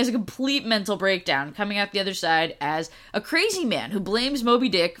 and he has a complete mental breakdown, coming out the other side as a crazy man who blames Moby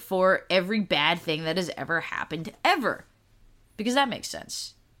Dick for every bad thing that has ever happened ever. Because that makes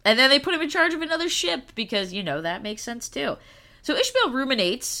sense. And then they put him in charge of another ship, because, that makes sense too. So Ishmael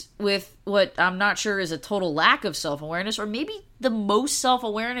ruminates with what I'm not sure is a total lack of self-awareness, or maybe the most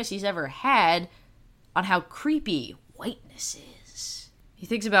self-awareness he's ever had, on how creepy whiteness is. He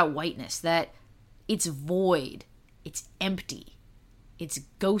thinks about whiteness, that it's void, it's empty, it's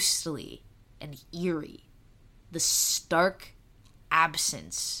ghostly and eerie. The stark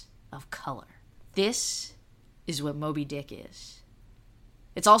absence of color. This is what Moby Dick is.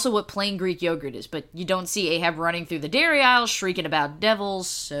 It's also what plain Greek yogurt is, but you don't see Ahab running through the dairy aisle shrieking about devils,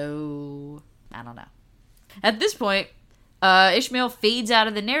 so I don't know. At this point, Ishmael fades out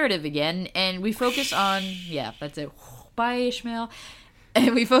of the narrative again, and we focus on... Yeah, that's it. Bye, Ishmael.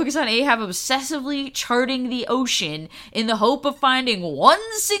 And we focus on Ahab obsessively charting the ocean in the hope of finding one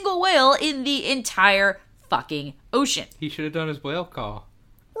single whale in the entire fucking ocean. He should have done his whale call.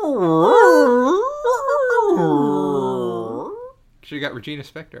 Should have got Regina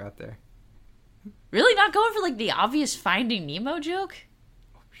Spektor out there. Really? Not going for, the obvious Finding Nemo joke?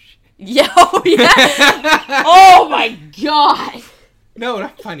 Oh, shit. Yeah, oh, my God. No,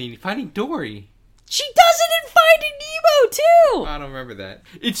 not Finding Dory. She does it in Finding Nemo, too! I don't remember that.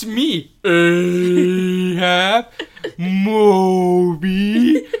 It's me, Ahab,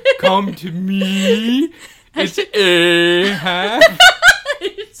 Moby, come to me. It's Ahab.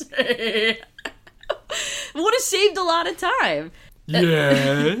 It's Ahab. Would have saved a lot of time.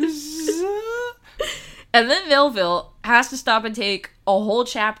 Yes. And then Melville has to stop and take a whole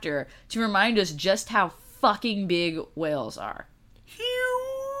chapter to remind us just how fucking big whales are. Huge.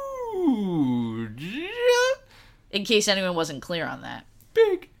 In case anyone wasn't clear on that.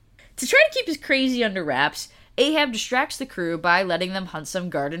 Big. To try to keep his crazy under wraps, Ahab distracts the crew by letting them hunt some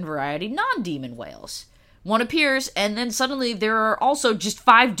garden variety non-demon whales. One appears, and then suddenly there are also just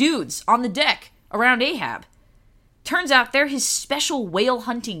 5 dudes on the deck around Ahab. Turns out they're his special whale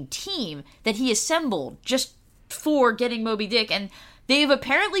hunting team that he assembled just for getting Moby Dick, and they've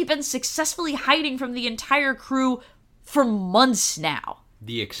apparently been successfully hiding from the entire crew for months now.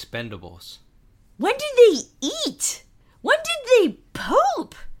 The Expendables. When did they eat? When did they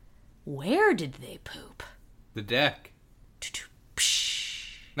poop? Where did they poop? The deck.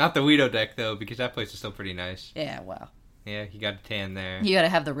 Not the Lido deck, though, because that place is still pretty nice. Yeah, well. Yeah, you got a tan there. You gotta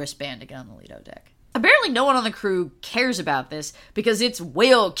have the wristband to get on the Lido deck. Apparently no one on the crew cares about this because it's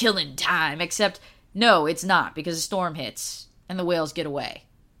whale killing time, except no, it's not, because a storm hits and the whales get away.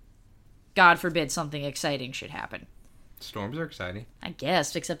 God forbid something exciting should happen. Storms are exciting. I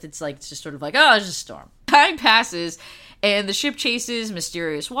guess, except it's just sort of oh, it's just a storm. Time passes, and the ship chases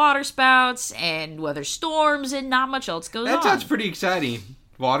mysterious waterspouts and weather storms, and not much else goes on. That sounds pretty exciting.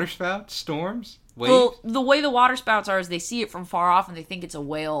 Waterspouts? Storms? Waves? Well, the way the water spouts are is they see it from far off and they think it's a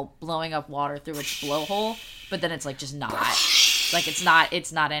whale blowing up water through its blowhole, but then it's like just not. Like it's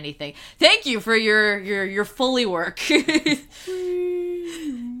not anything. Thank you for your Foley work. Wait,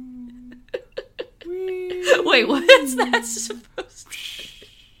 what's that supposed to be?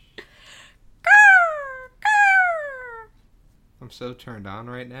 I'm so turned on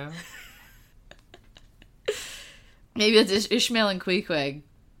right now. Maybe it's Ishmael and Queequeg.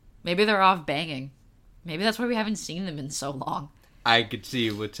 Maybe they're off banging. Maybe that's why we haven't seen them in so long. I could see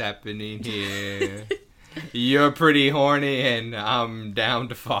what's happening here. You're pretty horny and I'm down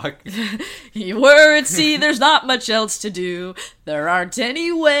to fuck. You were at sea, there's not much else to do. There aren't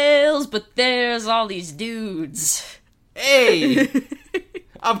any whales, but there's all these dudes. Hey!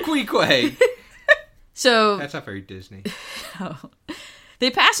 I'm Queequeg. So That's not very Disney. Oh. They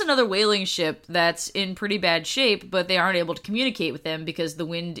pass another whaling ship that's in pretty bad shape, but they aren't able to communicate with them because the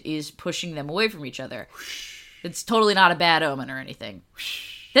wind is pushing them away from each other. It's totally not a bad omen or anything.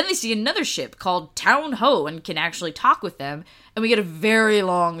 Then they see another ship called Town Ho and can actually talk with them, and we get a very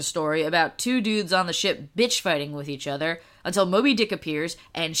long story about two dudes on the ship bitch fighting with each other until Moby Dick appears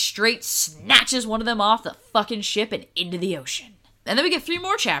and straight snatches one of them off the fucking ship and into the ocean. And then we get 3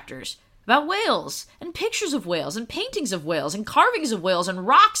 more chapters about whales, and pictures of whales, and paintings of whales, and carvings of whales, and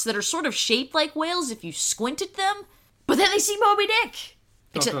rocks that are sort of shaped like whales if you squint at them. But then they see Moby Dick.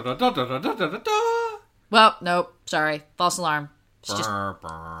 Well, nope, sorry, false alarm. It's just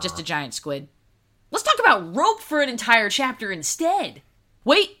a giant squid. Let's talk about rope for an entire chapter instead.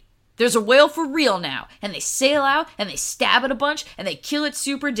 Wait, there's a whale for real now, and they sail out, and they stab it a bunch, and they kill it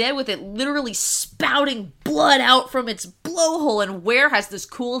super dead with it literally spouting blood out from its blowhole, and where has this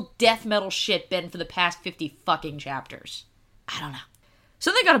cool death metal shit been for the past 50 fucking chapters? I don't know.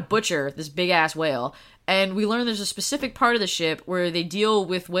 So they gotta butcher this big-ass whale, and we learn there's a specific part of the ship where they deal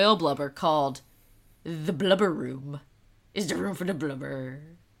with whale blubber called the blubber room. Is the room for the blubber.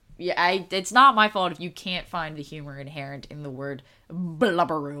 Yeah, it's not my fault if you can't find the humor inherent in the word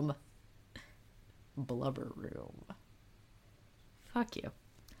blubber room. Blubber room. Fuck you.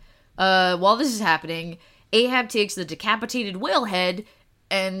 While this is happening, Ahab takes the decapitated whale head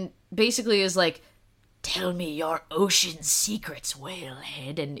and basically is like, "Tell me your ocean secrets,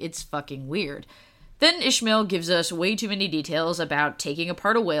 whalehead," and it's fucking weird. Then Ishmael gives us way too many details about taking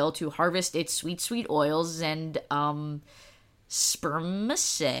apart a whale to harvest its sweet, sweet oils and,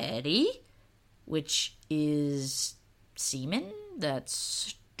 spermaceti, which is semen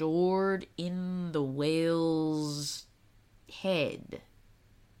that's stored in the whale's head.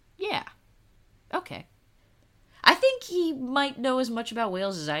 Yeah. Okay. I think he might know as much about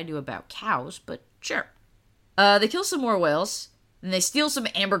whales as I do about cows, but sure. They kill some more whales, and they steal some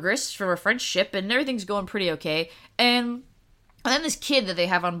ambergris from a French ship, and everything's going pretty okay. And then this kid that they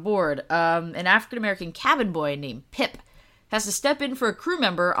have on board, an African-American cabin boy named Pip, has to step in for a crew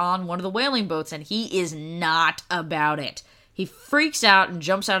member on one of the whaling boats, and he is not about it. He freaks out and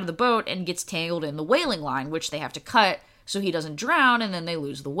jumps out of the boat and gets tangled in the whaling line, which they have to cut so he doesn't drown, and then they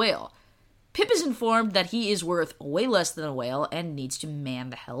lose the whale. Pip is informed that he is worth way less than a whale and needs to man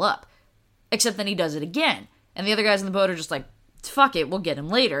the hell up. Except then he does it again, and the other guys in the boat are just like, fuck it, we'll get him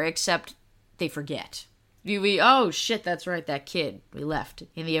later, except they forget. Oh shit, that's right, that kid we left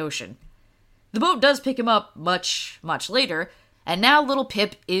in the ocean. The boat does pick him up much, much later, and now little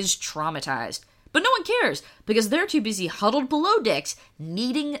Pip is traumatized. But no one cares, because they're too busy huddled below decks,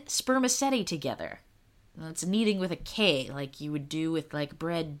 kneading spermaceti together. That's kneading with a K, like you would do with, like,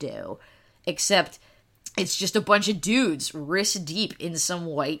 bread dough. Except it's just a bunch of dudes wrist deep in some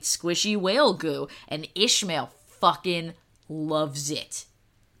white squishy whale goo, and Ishmael fucking loves it.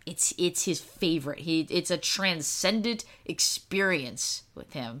 It's his favorite. It's a transcendent experience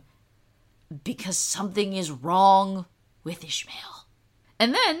with him. Because something is wrong with Ishmael.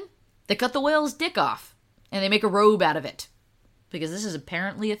 And then they cut the whale's dick off, and they make a robe out of it. Because this is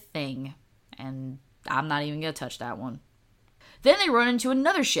apparently a thing, and I'm not even going to touch that one. Then they run into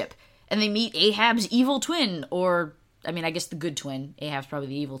another ship, and they meet Ahab's evil twin, or, I guess the good twin. Ahab's probably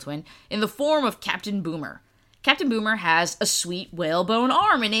the evil twin, in the form of Captain Boomer. Captain Boomer has a sweet whalebone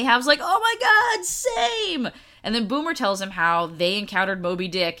arm, and Ahab's like, oh my god, same! And then Boomer tells him how they encountered Moby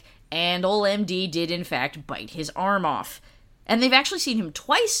Dick, and ol' MD did in fact bite his arm off. And they've actually seen him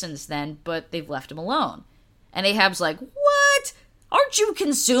twice since then, but they've left him alone. And Ahab's like, what? Aren't you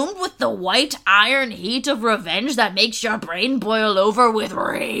consumed with the white iron heat of revenge that makes your brain boil over with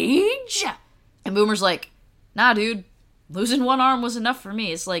rage? And Boomer's like, nah, dude, losing one arm was enough for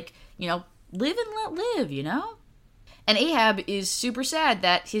me. It's like, live and let live, And Ahab is super sad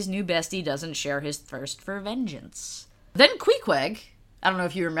that his new bestie doesn't share his thirst for vengeance. Then Queequeg, I don't know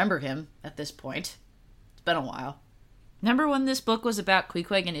if you remember him at this point. It's been a while. Remember when this book was about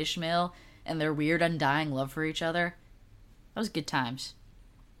Queequeg and Ishmael and their weird undying love for each other? That was good times.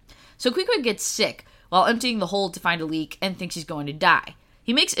 So Queequeg gets sick while emptying the hold to find a leak and thinks he's going to die.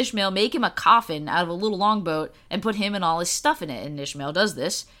 He makes Ishmael make him a coffin out of a little longboat and put him and all his stuff in it, and Ishmael does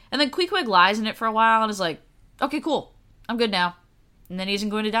this. And then Queequeg lies in it for a while and is like, okay, cool, I'm good now. And then he isn't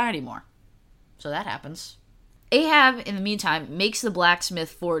going to die anymore. So that happens. Ahab, in the meantime, makes the blacksmith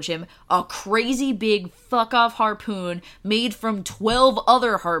forge him a crazy big fuck-off harpoon made from 12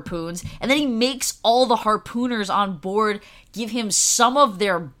 other harpoons, and then he makes all the harpooners on board give him some of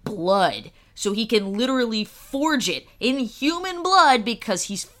their blood so he can literally forge it in human blood because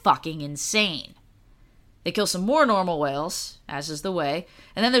he's fucking insane. They kill some more normal whales, as is the way,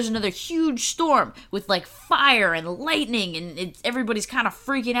 and then there's another huge storm with, like, fire and lightning, and everybody's kind of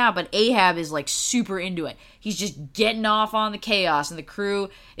freaking out, but Ahab is, like, super into it. He's just getting off on the chaos, and the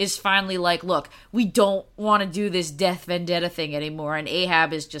crew is finally like, look, we don't want to do this death vendetta thing anymore, and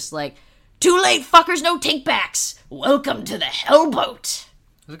Ahab is just like, too late, fuckers, no take-backs! Welcome to the Hellboat!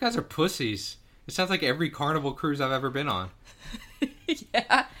 Those guys are pussies. It sounds like every Carnival cruise I've ever been on.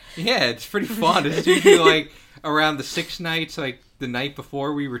 Yeah. Yeah, it's pretty fun. It's usually like around the 6 nights, like the night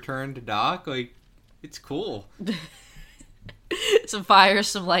before we return to dock. Like, it's cool. Some fire,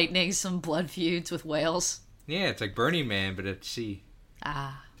 some lightning, some blood feuds with whales. Yeah, it's like Burning Man, but at sea.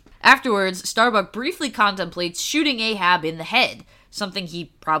 Ah. Afterwards, Starbuck briefly contemplates shooting Ahab in the head, something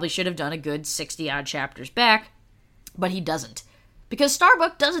he probably should have done a good 60-odd chapters back, but he doesn't. Because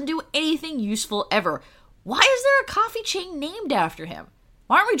Starbuck doesn't do anything useful ever. Why is there a coffee chain named after him?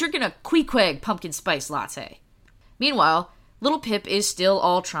 Why aren't we drinking a Queequeg pumpkin spice latte? Meanwhile, little Pip is still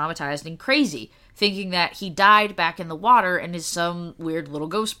all traumatized and crazy, thinking that he died back in the water and is some weird little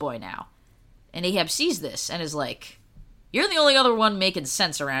ghost boy now. And Ahab sees this and is like, you're the only other one making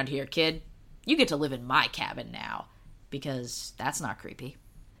sense around here, kid. You get to live in my cabin now. Because that's not creepy.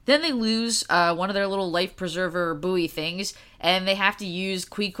 Then they lose one of their little life preserver buoy things, and they have to use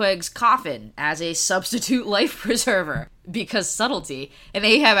Queequeg's coffin as a substitute life preserver. Because subtlety. And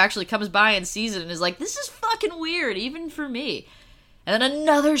Ahab actually comes by and sees it and is like, this is fucking weird, even for me. And then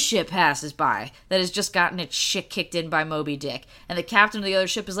another ship passes by that has just gotten its shit kicked in by Moby Dick. And the captain of the other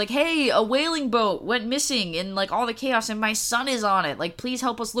ship is like, hey, a whaling boat went missing in, like, all the chaos and my son is on it. Like, please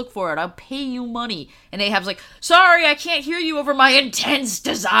help us look for it. I'll pay you money. And Ahab's like, sorry, I can't hear you over my intense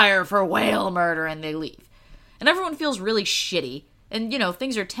desire for whale murder. And they leave. And everyone feels really shitty. And, you know,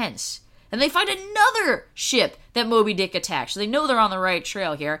 things are tense. And they find another ship that Moby Dick attacked. So they know they're on the right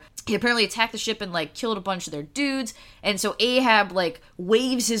trail here. He apparently attacked the ship and, like, killed a bunch of their dudes. And so Ahab, like,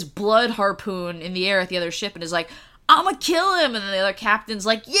 waves his blood harpoon in the air at the other ship and is like, I'ma kill him. And then the other captain's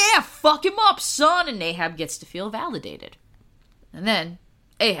like, yeah, fuck him up, son. And Ahab gets to feel validated. And then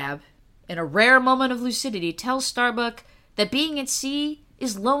Ahab, in a rare moment of lucidity, tells Starbuck that being at sea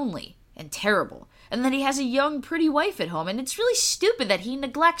is lonely and terrible. And that he has a young, pretty wife at home, and it's really stupid that he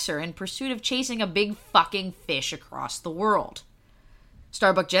neglects her in pursuit of chasing a big fucking fish across the world.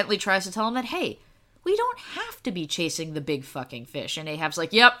 Starbuck gently tries to tell him that, hey, we don't have to be chasing the big fucking fish. And Ahab's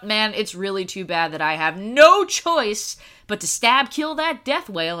like, yep, man, it's really too bad that I have no choice but to kill that death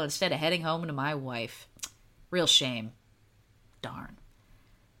whale instead of heading home to my wife. Real shame. Darn.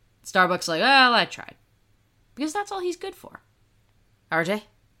 Starbuck's like, well, I tried. Because that's all he's good for. RJ,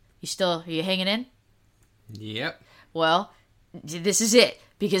 are you hanging in? Yep. Well, this is it.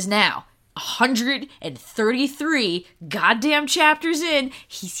 Because now, 133 goddamn chapters in,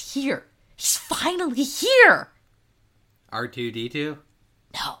 he's here. He's finally here. R2-D2?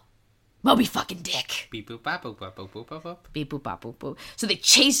 No. Moby fucking Dick. Beep boop bop boop bop boop boop bop boop. Beep boop bop boop boop. So they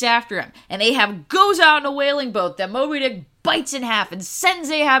chase after him, and Ahab goes out in a whaling boat that Moby Dick bites in half and sends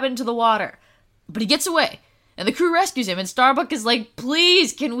Ahab into the water. But he gets away, and the crew rescues him, and Starbuck is like,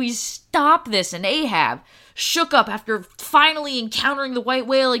 please, can we stop this? And Ahab, shook up after finally encountering the white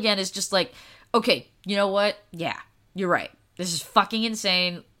whale again, is just like, okay, you know what? Yeah, you're right. This is fucking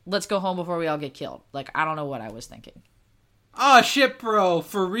insane. Let's go home before we all get killed. Like, I don't know what I was thinking. Oh, shit, bro.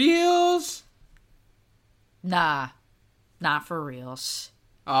 For reals? Nah. Not for reals.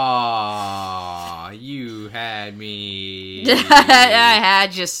 Aw, you had me. I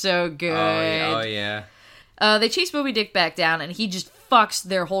had you so good. Oh, yeah. They chase Moby Dick back down, and he just fucks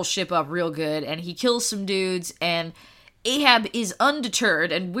their whole ship up real good, and he kills some dudes, and Ahab is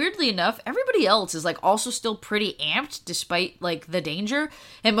undeterred, and weirdly enough, everybody else is, like, also still pretty amped, despite, like, the danger,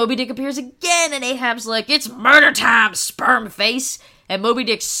 and Moby Dick appears again, and Ahab's like, it's murder time, sperm face, and Moby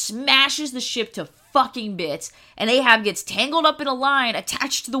Dick smashes the ship to fucking bits, and Ahab gets tangled up in a line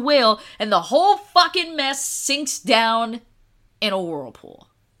attached to the whale, and the whole fucking mess sinks down in a whirlpool.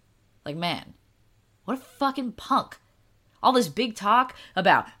 Like, man, what a fucking punk. All this big talk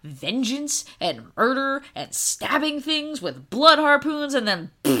about vengeance and murder and stabbing things with blood harpoons and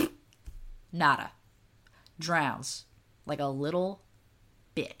then nada. Drowns like a little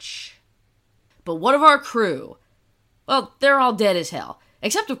bitch. But what of our crew? Well, they're all dead as hell.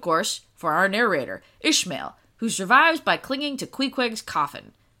 Except, of course, for our narrator, Ishmael, who survives by clinging to Queequeg's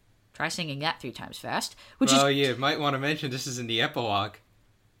coffin. Try singing that 3 times fast. You might want to mention this is in the epilogue,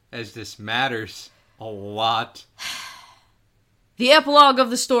 as this matters a lot. The epilogue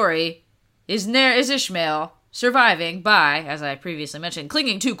of the story is Ishmael surviving by, as I previously mentioned,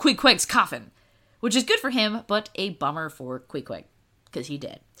 clinging to Queequeg's coffin. Which is good for him, but a bummer for Queequeg, because he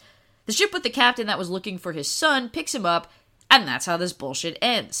dead. The ship with the captain that was looking for his son picks him up, and that's how this bullshit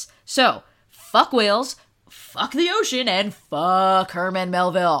ends. So, fuck whales, fuck the ocean, and fuck Herman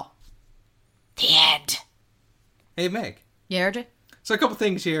Melville. The end. Hey, Meg. Yeah, RJ? So a couple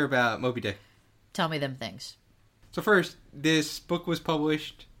things here about Moby Dick. Tell me them things. So first, this book was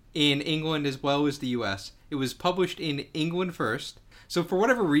published in England as well as the US. It was published in England first. So for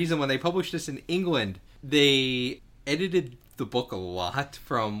whatever reason, when they published this in England, they edited the book a lot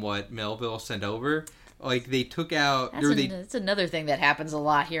from what Melville sent over. Like, they took out... That's another thing that happens a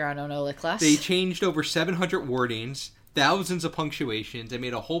lot here on Onola Class. They changed over 700 wordings, thousands of punctuations. They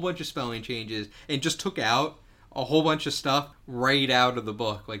made a whole bunch of spelling changes and just took out a whole bunch of stuff right out of the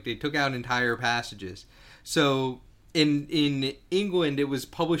book. Like, they took out entire passages. So, in England, it was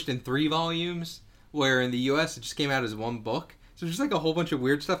published in 3 volumes, where in the US, it just came out as 1 book. So there's like a whole bunch of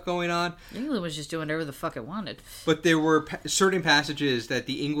weird stuff going on. England was just doing whatever the fuck it wanted. But there were certain passages that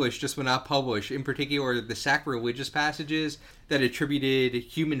the English just would not publish. In particular, the sacrilegious passages that attributed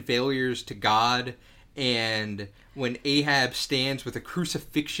human failures to God. And when Ahab stands with a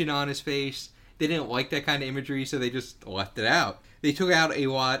crucifixion on his face, they didn't like that kind of imagery, so they just left it out. They took out a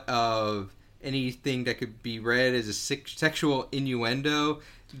lot of anything that could be read as a sexual innuendo.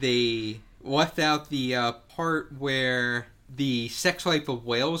 They left out the part where the sex life of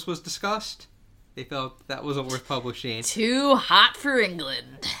whales was discussed. They felt that wasn't worth publishing. Too hot for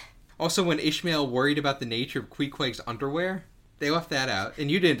England. Also, when Ishmael worried about the nature of Queequeg's underwear, they left that out.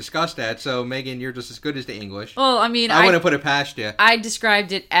 And you didn't discuss that, so Megan, you're just as good as the English. Well, I mean, I wouldn't put it past you. I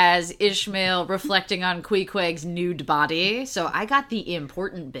described it as Ishmael reflecting on Queequeg's nude body, so I got the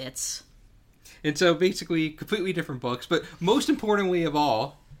important bits. And so, basically, completely different books. But most importantly of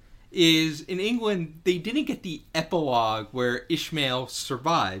all, is in England, they didn't get the epilogue where Ishmael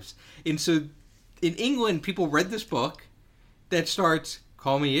survives. And so in England, people read this book that starts,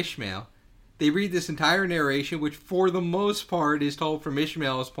 "Call me Ishmael." They read this entire narration, which for the most part is told from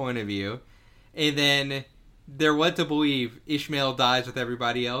Ishmael's point of view. And then they're led to believe Ishmael dies with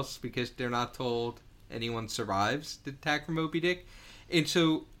everybody else because they're not told anyone survives the attack from Moby Dick. And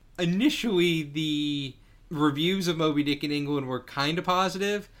so initially, the reviews of Moby Dick in England were kind of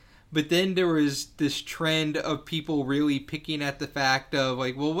positive. But then there was this trend of people really picking at the fact of,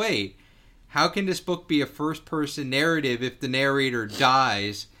 like, well, wait, how can this book be a first-person narrative if the narrator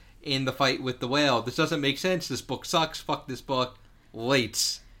dies in the fight with the whale? This doesn't make sense. This book sucks. Fuck this book.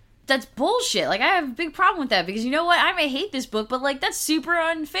 Lates. That's bullshit. Like, I have a big problem with that because, you know what? I may hate this book, but, like, that's super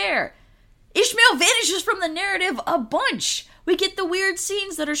unfair. Ishmael vanishes from the narrative a bunch. We get the weird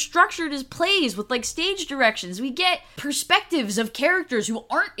scenes that are structured as plays with, like, stage directions. We get perspectives of characters who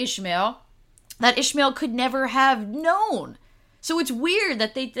aren't Ishmael that Ishmael could never have known. So it's weird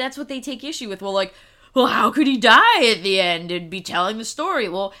that that's what they take issue with. Well, how could he die at the end and be telling the story?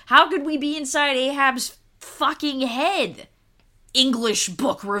 Well, how could we be inside Ahab's fucking head? English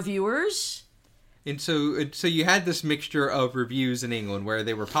book reviewers. And so you had this mixture of reviews in England where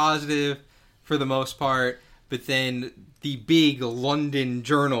they were positive for the most part, but then the big London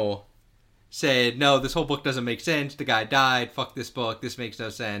journal said, no, this whole book doesn't make sense. The guy died. Fuck this book. This makes no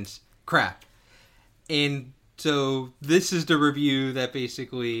sense. Crap. And so this is the review that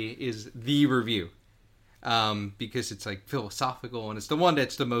basically is the review. Because it's like philosophical and it's the one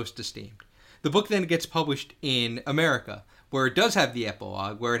that's the most esteemed. The book then gets published in America, where it does have the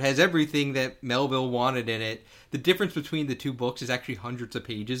epilogue, where it has everything that Melville wanted in it. The difference between the 2 books is actually hundreds of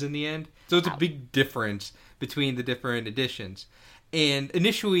pages in the end. So it's a big difference between the different editions. And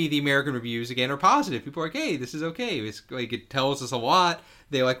initially, the American reviews, again, are positive. People are like, hey, this is okay. It's like, it tells us a lot.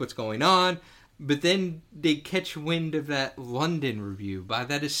 They like what's going on. But then they catch wind of that London review by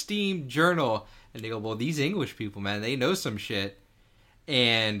that esteemed journal. And they go, well, these English people, man, they know some shit.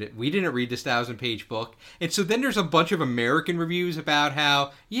 And we didn't read this 1,000-page book. And so then there's a bunch of American reviews about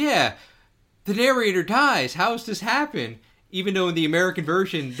how, yeah, the narrator dies. How does this happen? even though in the American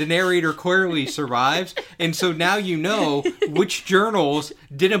version, the narrator clearly survives. And so now you know which journals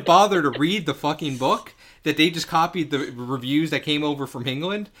didn't bother to read the fucking book, that they just copied the reviews that came over from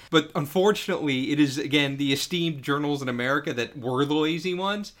England. But unfortunately, it is, again, the esteemed journals in America that were the lazy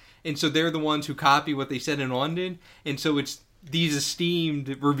ones. And so they're the ones who copy what they said in London. And so it's these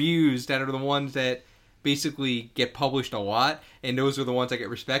esteemed reviews that are the ones that basically get published a lot. And those are the ones that get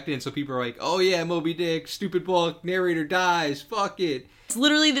respected. And so people are like, oh yeah, Moby Dick, stupid book, narrator dies, fuck it. It's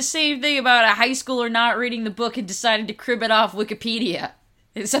literally the same thing about a high schooler not reading the book and deciding to crib it off Wikipedia.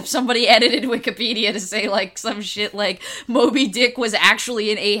 Except somebody edited Wikipedia to say, like, some shit like Moby Dick was actually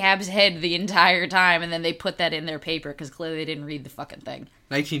in Ahab's head the entire time, and then they put that in their paper because clearly they didn't read the fucking thing.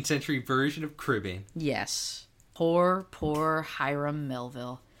 19th century version of cribbing. Yes. Poor Hiram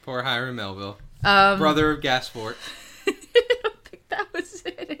Melville. Poor Hiram Melville. Brother of Gasport. I don't think that was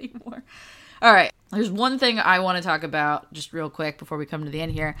it anymore. All right. There's one thing I want to talk about just real quick before we come to the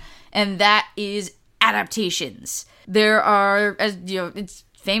end here, and that is adaptations. There are, as you know, it's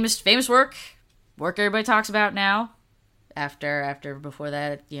famous work everybody talks about now. Before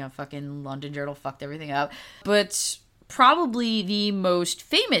that, you know, fucking London Journal fucked everything up. But probably the most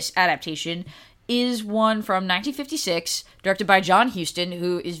famous adaptation is one from 1956, directed by John Huston,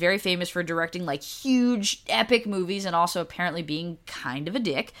 who is very famous for directing like huge epic movies and also apparently being kind of a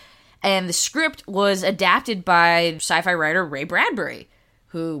dick. And the script was adapted by sci-fi writer Ray Bradbury,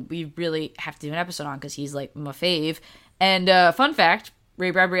 who we really have to do an episode on because he's like my fave. And fun fact,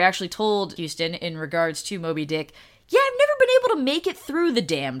 Ray Bradbury actually told Huston in regards to Moby Dick, yeah, I've never been able to make it through the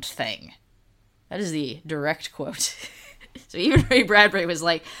damned thing. That is the direct quote. So even Ray Bradbury was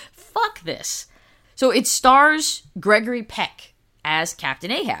like, fuck this. So it stars Gregory Peck as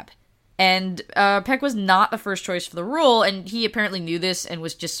Captain Ahab. And Peck was not the first choice for the role, and he apparently knew this and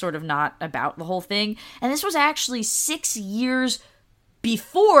was just sort of not about the whole thing. And this was actually 6 years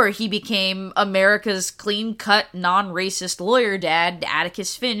before he became America's clean-cut, non-racist lawyer dad,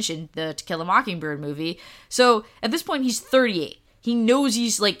 Atticus Finch, in the To Kill a Mockingbird movie. So, at this point, he's 38. He knows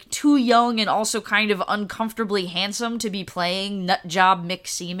he's, like, too young and also kind of uncomfortably handsome to be playing nutjob Mick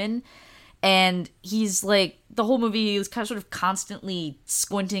Seaman. And he's, like, the whole movie, he was kind of sort of constantly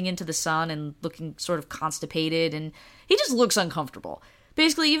squinting into the sun and looking sort of constipated, and he just looks uncomfortable.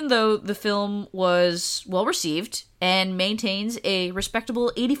 Basically, even though the film was well-received and maintains a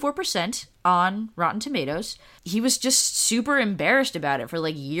respectable 84% on Rotten Tomatoes, he was just super embarrassed about it for,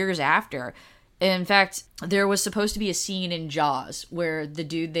 like, years after. In fact, there was supposed to be a scene in Jaws where the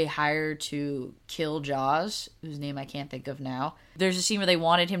dude they hired to kill Jaws, whose name I can't think of now, there's a scene where they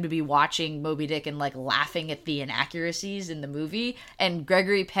wanted him to be watching Moby Dick and, like, laughing at the inaccuracies in the movie, and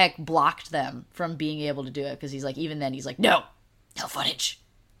Gregory Peck blocked them from being able to do it, because he's like, even then, he's like, no footage.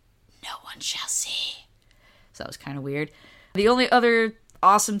 No one shall see. So that was kind of weird. The only other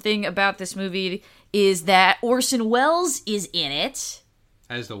awesome thing about this movie is that Orson Welles is in it.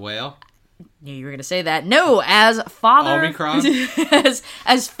 As the whale? Knew you were going to say that. No, as Father... Omicron?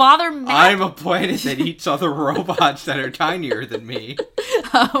 as Father Matt. I'm a planet that eats other robots that are tinier than me.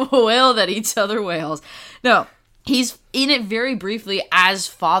 A whale that eats other whales. No, he's in it very briefly as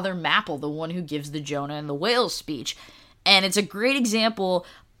Father Mapple, the one who gives the Jonah and the whale speech. And it's a great example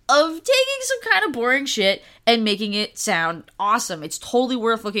of taking some kind of boring shit and making it sound awesome. It's totally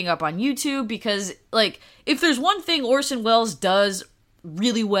worth looking up on YouTube because, like, if there's one thing Orson Welles does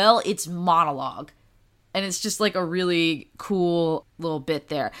really well, it's monologue. And it's just, like, a really cool little bit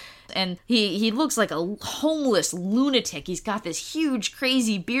there. And he looks like a homeless lunatic. He's got this huge,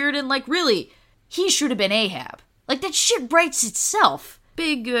 crazy beard, and, like, really, he should have been Ahab. Like, that shit writes itself.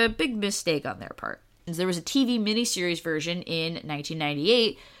 Big mistake on their part. There was a TV miniseries version in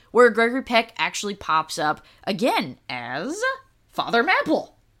 1998 where Gregory Peck actually pops up again as Father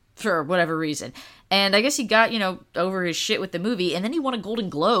Mapple for whatever reason. And I guess he got, over his shit with the movie, and then he won a Golden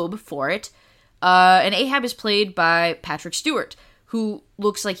Globe for it. And Ahab is played by Patrick Stewart, who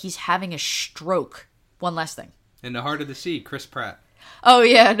looks like he's having a stroke. One last thing. In the Heart of the Sea, Chris Pratt. Oh,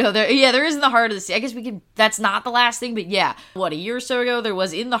 yeah, no, there is In the Heart of the Sea. I guess that's not the last thing, but yeah. A year or so ago, there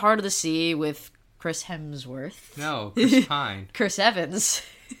was In the Heart of the Sea with Chris Hemsworth. No, Chris Pine. Chris Evans.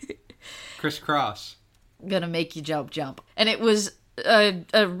 Chris Cross. Gonna make you jump. And it was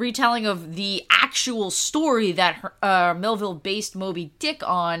a retelling of the actual story that Melville based Moby Dick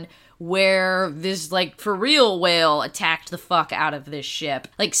on, where this, like, for real whale attacked the fuck out of this ship.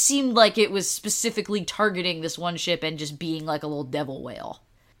 Like, seemed like it was specifically targeting this one ship and just being like a little devil whale.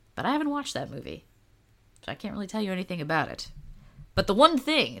 But I haven't watched that movie, so I can't really tell you anything about it. But the one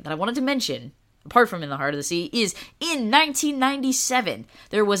thing that I wanted to mention apart from In the Heart of the Sea, is in 1997,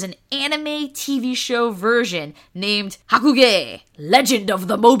 there was an anime TV show version named Hakuge, Legend of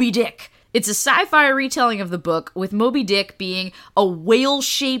the Moby Dick. It's a sci-fi retelling of the book, with Moby Dick being a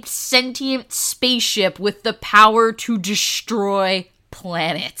whale-shaped sentient spaceship with the power to destroy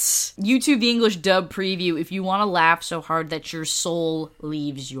planets. YouTube the English dub preview if you want to laugh so hard that your soul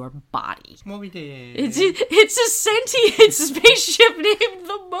leaves your body. Moby Dick. It's a sentient spaceship named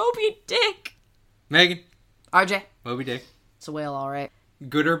the Moby Dick. Megan. RJ. Moby Dick. It's a whale, alright.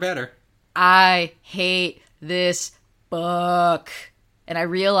 Good or better? I hate this book. And I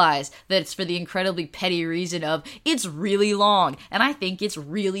realize that it's for the incredibly petty reason of it's really long, and I think it's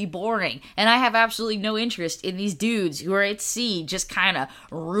really boring, and I have absolutely no interest in these dudes who are at sea just kind of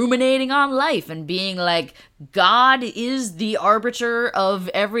ruminating on life and being like, God is the arbiter of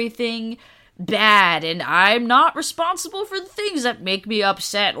everything bad, and I'm not responsible for the things that make me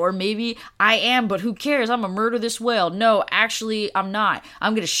upset, or maybe I am, but who cares? I'm gonna murder this whale. No, actually, I'm not.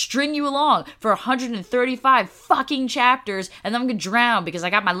 I'm gonna string you along for 135 fucking chapters, and then I'm gonna drown because I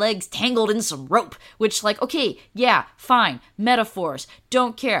got my legs tangled in some rope, which, like, okay, yeah, fine, metaphors,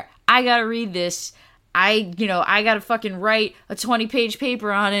 don't care. I gotta read this. I gotta fucking write a 20-page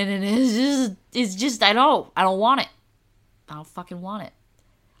paper on it, and it's just, I don't want it. I don't fucking want it.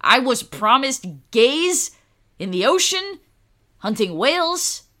 I was promised gays in the ocean, hunting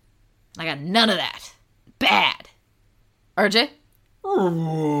whales. I got none of that. Bad. RJ?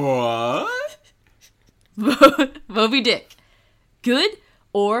 What? Moby Dick. Good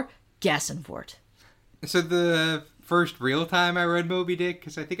or Gassenfort? So the first real time I read Moby Dick,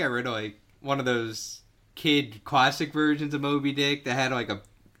 because I think I read like one of those kid classic versions of Moby Dick that had like a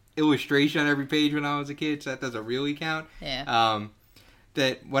illustration on every page when I was a kid, so that doesn't really count. Yeah.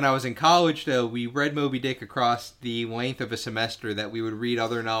 That when I was in college, though, we read Moby Dick across the length of a semester, that we would read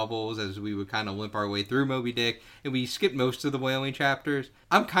other novels as we would kind of limp our way through Moby Dick, and we skipped most of the whaling chapters.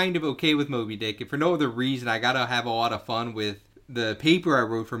 I'm kind of okay with Moby Dick, and for no other reason, I gotta have a lot of fun with the paper I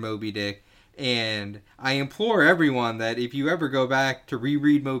wrote for Moby Dick, and I implore everyone that if you ever go back to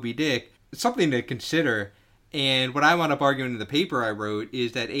reread Moby Dick, it's something to consider. And what I wound up arguing in the paper I wrote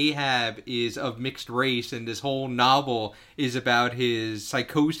is that Ahab is of mixed race, and this whole novel is about his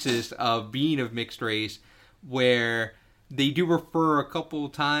psychosis of being of mixed race, where they do refer a couple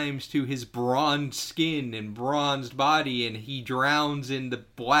times to his bronzed skin and bronzed body, and he drowns in the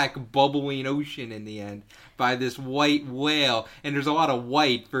black bubbling ocean in the end by this white whale. And there's a lot of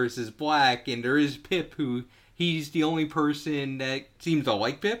white versus black, and there is Pip, who he's the only person that seems to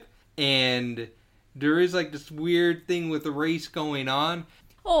like Pip, and there is like this weird thing with the race going on.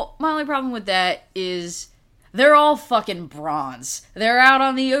 Well, my only problem with that is they're all fucking bronze. They're out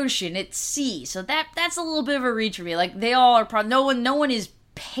on the ocean at sea, so that's a little bit of a reach for me. Like, they all are no one is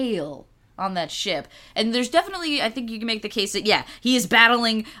pale on that ship. And there's definitely, I think you can make the case that, yeah, he is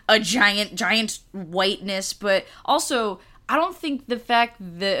battling a giant whiteness, but also, I don't think the fact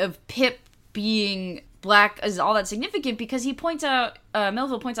of Pip being black is all that significant, because he points out,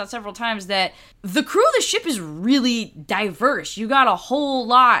 Melville points out several times that the crew of the ship is really diverse. You got a whole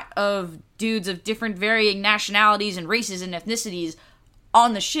lot of dudes of different varying nationalities and races and ethnicities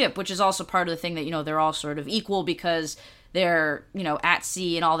on the ship, which is also part of the thing that, they're all sort of equal because they're, at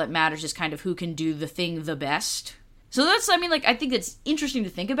sea, and all that matters is kind of who can do the thing the best. So that's, I think it's interesting to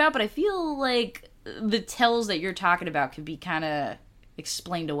think about, but I feel like the tells that you're talking about could be kind of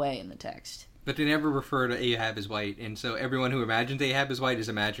explained away in the text. But they never refer to Ahab as white, and so everyone who imagines Ahab as white is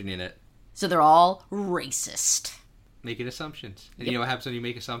imagining it. So they're all racist. Making assumptions. And Yep. You know what happens when you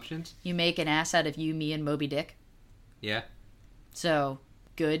make assumptions? You make an ass out of you, me, and Moby Dick. Yeah. So,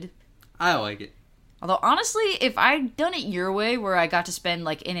 good. I like it. Although, honestly, if I'd done it your way, where I got to spend,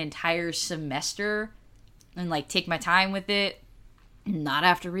 an entire semester and, take my time with it, not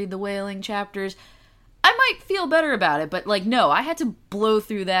have to read the whaling chapters, I might feel better about it, but, no, I had to blow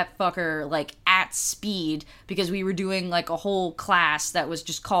through that fucker, at speed, because we were doing, a whole class that was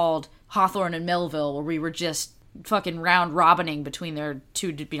just called Hawthorne and Melville, where we were just fucking round robining between their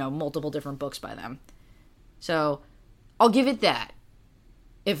two, multiple different books by them. So, I'll give it that.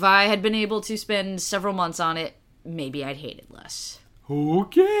 If I had been able to spend several months on it, maybe I'd hate it less.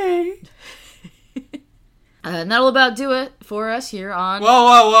 Okay. And that'll about do it for us here on...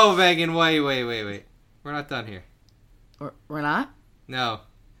 Whoa, Megan, wait. We're not done here. We're not? No.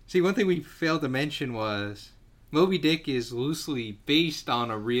 See, one thing we failed to mention was Moby Dick is loosely based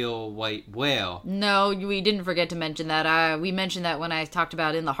on a real white whale. No, we didn't forget to mention that. We mentioned that when I talked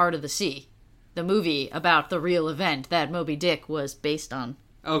about In the Heart of the Sea, the movie about the real event that Moby Dick was based on.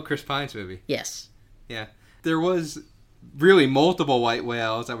 Oh, Chris Pine's movie. Yes. Yeah. There was really multiple white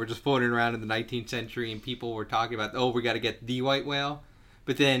whales that were just floating around in the 19th century, and people were talking about, oh, we got to get the white whale.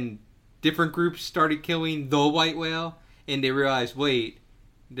 But then different groups started killing the white whale, and they realized, wait,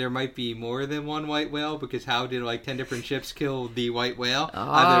 there might be more than one white whale, because how did like 10 different ships kill the white whale?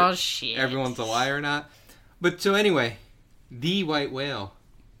 Oh, shit. Everyone's a liar or not. But so anyway, the white whale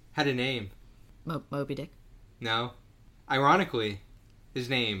had a name. Moby Dick? No. Ironically, his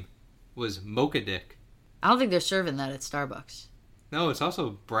name was Mocha Dick. I don't think they're serving that at Starbucks. No, it's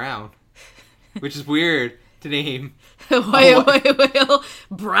also brown, which is weird to name. Whale.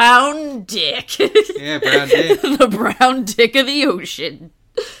 Brown Dick. Yeah, Brown Dick. The brown dick of the ocean.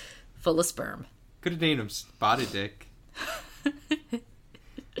 Full of sperm. Could have named him Spotted Dick.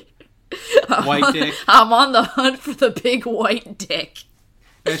 White Dick. I'm on the hunt for the big white dick.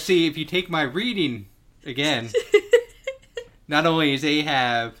 Now see, if you take my reading again, not only is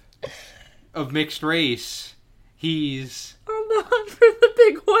Ahab of mixed race, he's on the hunt for the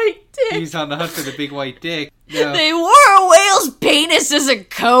big white dick. He's on the hunt for the big white dick. No. They wore a whale's penis as a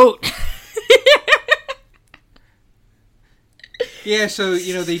coat. Yeah, so,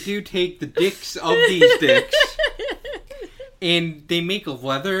 they do take the dicks of these dicks, and they make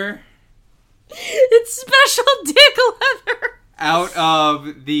leather. It's special dick leather. Out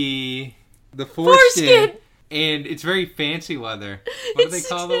of the foreskin. And it's very fancy leather. What do they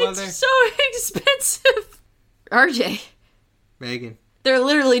call the leather? It's so expensive. RJ. Megan. They're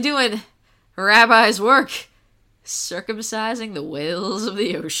literally doing rabbi's work. Circumcising the whales of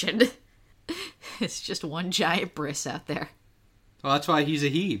the ocean. It's just one giant bris out there. Well, that's why he's a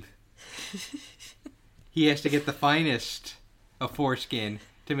Hebe. He has to get the finest of foreskin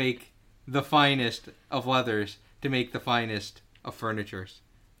to make the finest of leathers to make the finest of furnitures.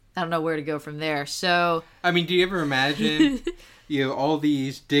 I don't know where to go from there, so... I mean, do you ever imagine, all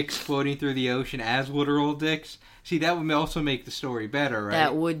these dicks floating through the ocean as literal dicks? See, that would also make the story better, right?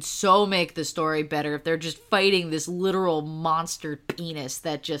 That would so make the story better if they're just fighting this literal monster penis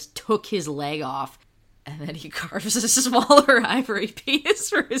that just took his leg off. And then he carves a smaller ivory penis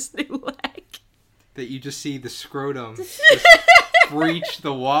for his new leg. That you just see the scrotum just breach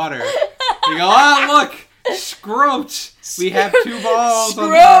the water. You go, oh, look! Scrote! We have two balls on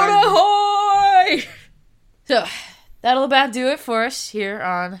the Scrote ahoy! So, that'll about do it for us here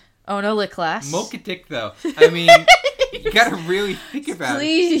on Oh No Lit Class. Mocha Dick, though. I mean, you gotta really think about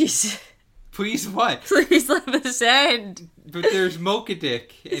Please. it. Please what? Please let this end. But there's Mocha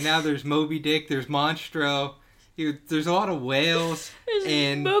Dick, and now there's Moby Dick, there's Monstro. There's a lot of whales. There's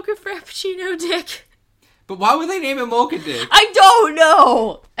and Mocha Frappuccino Dick. But why would they name him Mocha Dick? I don't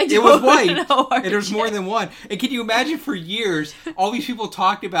know. It was white. Know, and there was more than one. And can you imagine for years, all these people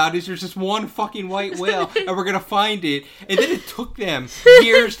talked about is there's just one fucking white whale, and we're going to find it. And then it took them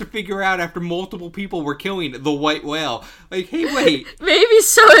years to figure out after multiple people were killing the white whale. Like, hey, wait. Maybe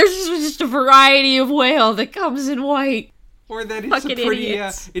so there's just a variety of whale that comes in white. Or that it's Fucking a pretty,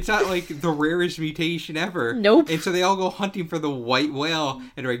 idiots. it's not like the rarest mutation ever. Nope. And so they all go hunting for the white whale,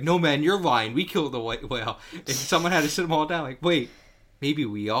 and they're like, no man, you're lying, we killed the white whale. And someone had to sit them all down, like, wait, maybe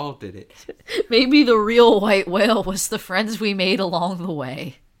we all did it. Maybe the real white whale was the friends we made along the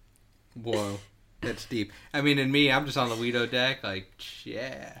way. Whoa, that's deep. I mean, in me, I'm just on the Lido deck, like,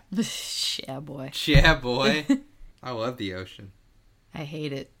 yeah. Yeah, boy. Yeah, boy. I love the ocean. I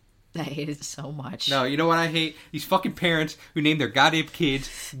hate it. I hate it so much. No, you know what I hate? These fucking parents who name their goddamn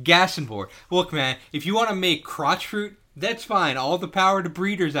kids Gassenbord. Look, man, if you want to make crotch fruit, that's fine. All the power to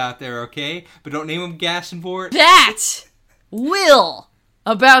breeders out there, okay? But don't name them Gassenbord. That will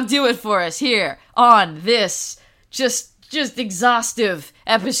about do it for us here on this just exhaustive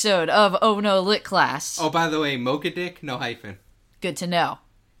episode of Oh No Lit Class. Oh, by the way, Mocha Dick, no hyphen. Good to know.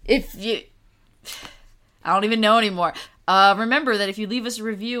 If you... I don't even know anymore. Remember that if you leave us a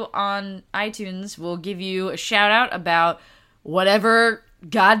review on iTunes, we'll give you a shout out about whatever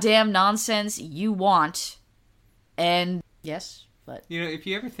goddamn nonsense you want. And yes, but if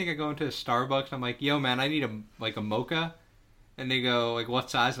you ever think of going to a Starbucks, I'm like, yo, man, I need a mocha, and they go like,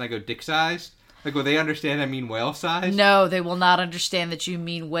 what size? And I go, dick sized. Like, will they understand I mean whale sized? No, they will not understand that you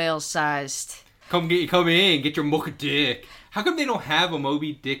mean whale sized. Come in, get your Mocha Dick. How come they don't have a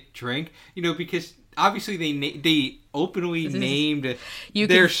Moby Dick drink? Because obviously they openly named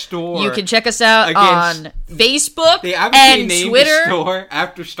their store. You can check us out on Facebook they obviously and named Twitter. The store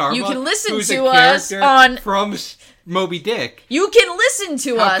after Starbucks. You can listen who's to a us on from Moby Dick. You can listen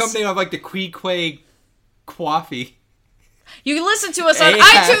to us. How come they don't have like the Quee coffee? You can listen to us on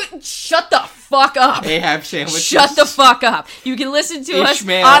iTunes. Shut the fuck up. Ahab sandwiches. Shut the fuck up. You can listen to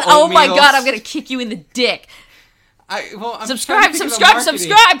Ishmael us on. Oh my oatmeals. god, I'm gonna kick you in the dick. I'm Subscribe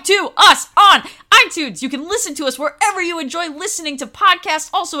to us on iTunes. You can listen to us wherever you enjoy listening to podcasts.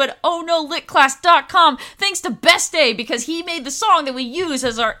 Also at ohnolitclass.com. Thanks to Best Day because he made the song that we use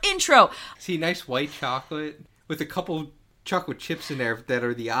as our intro. See, nice white chocolate with a couple chocolate chips in there that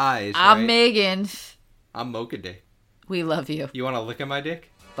are the eyes. I'm right? Megan. I'm Mocha Dick. We love you. You want to lick at my dick?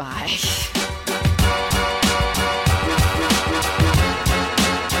 Bye.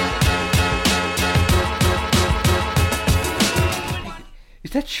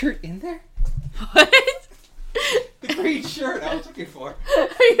 Is that shirt in there? What? The green shirt I was looking for. Are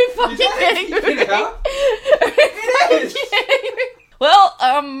you fucking kidding me? It is! Well,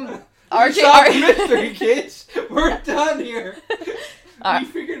 RJ... Solved mystery, kids. We're done here. We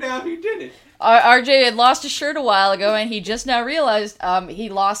figured out who did it. RJ had lost his shirt a while ago, and he just now realized he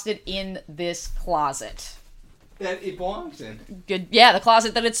lost it in this closet. That it belongs in. Good, yeah, the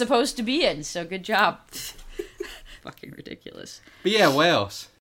closet that it's supposed to be in, so good job. Fucking ridiculous. But yeah, Wales.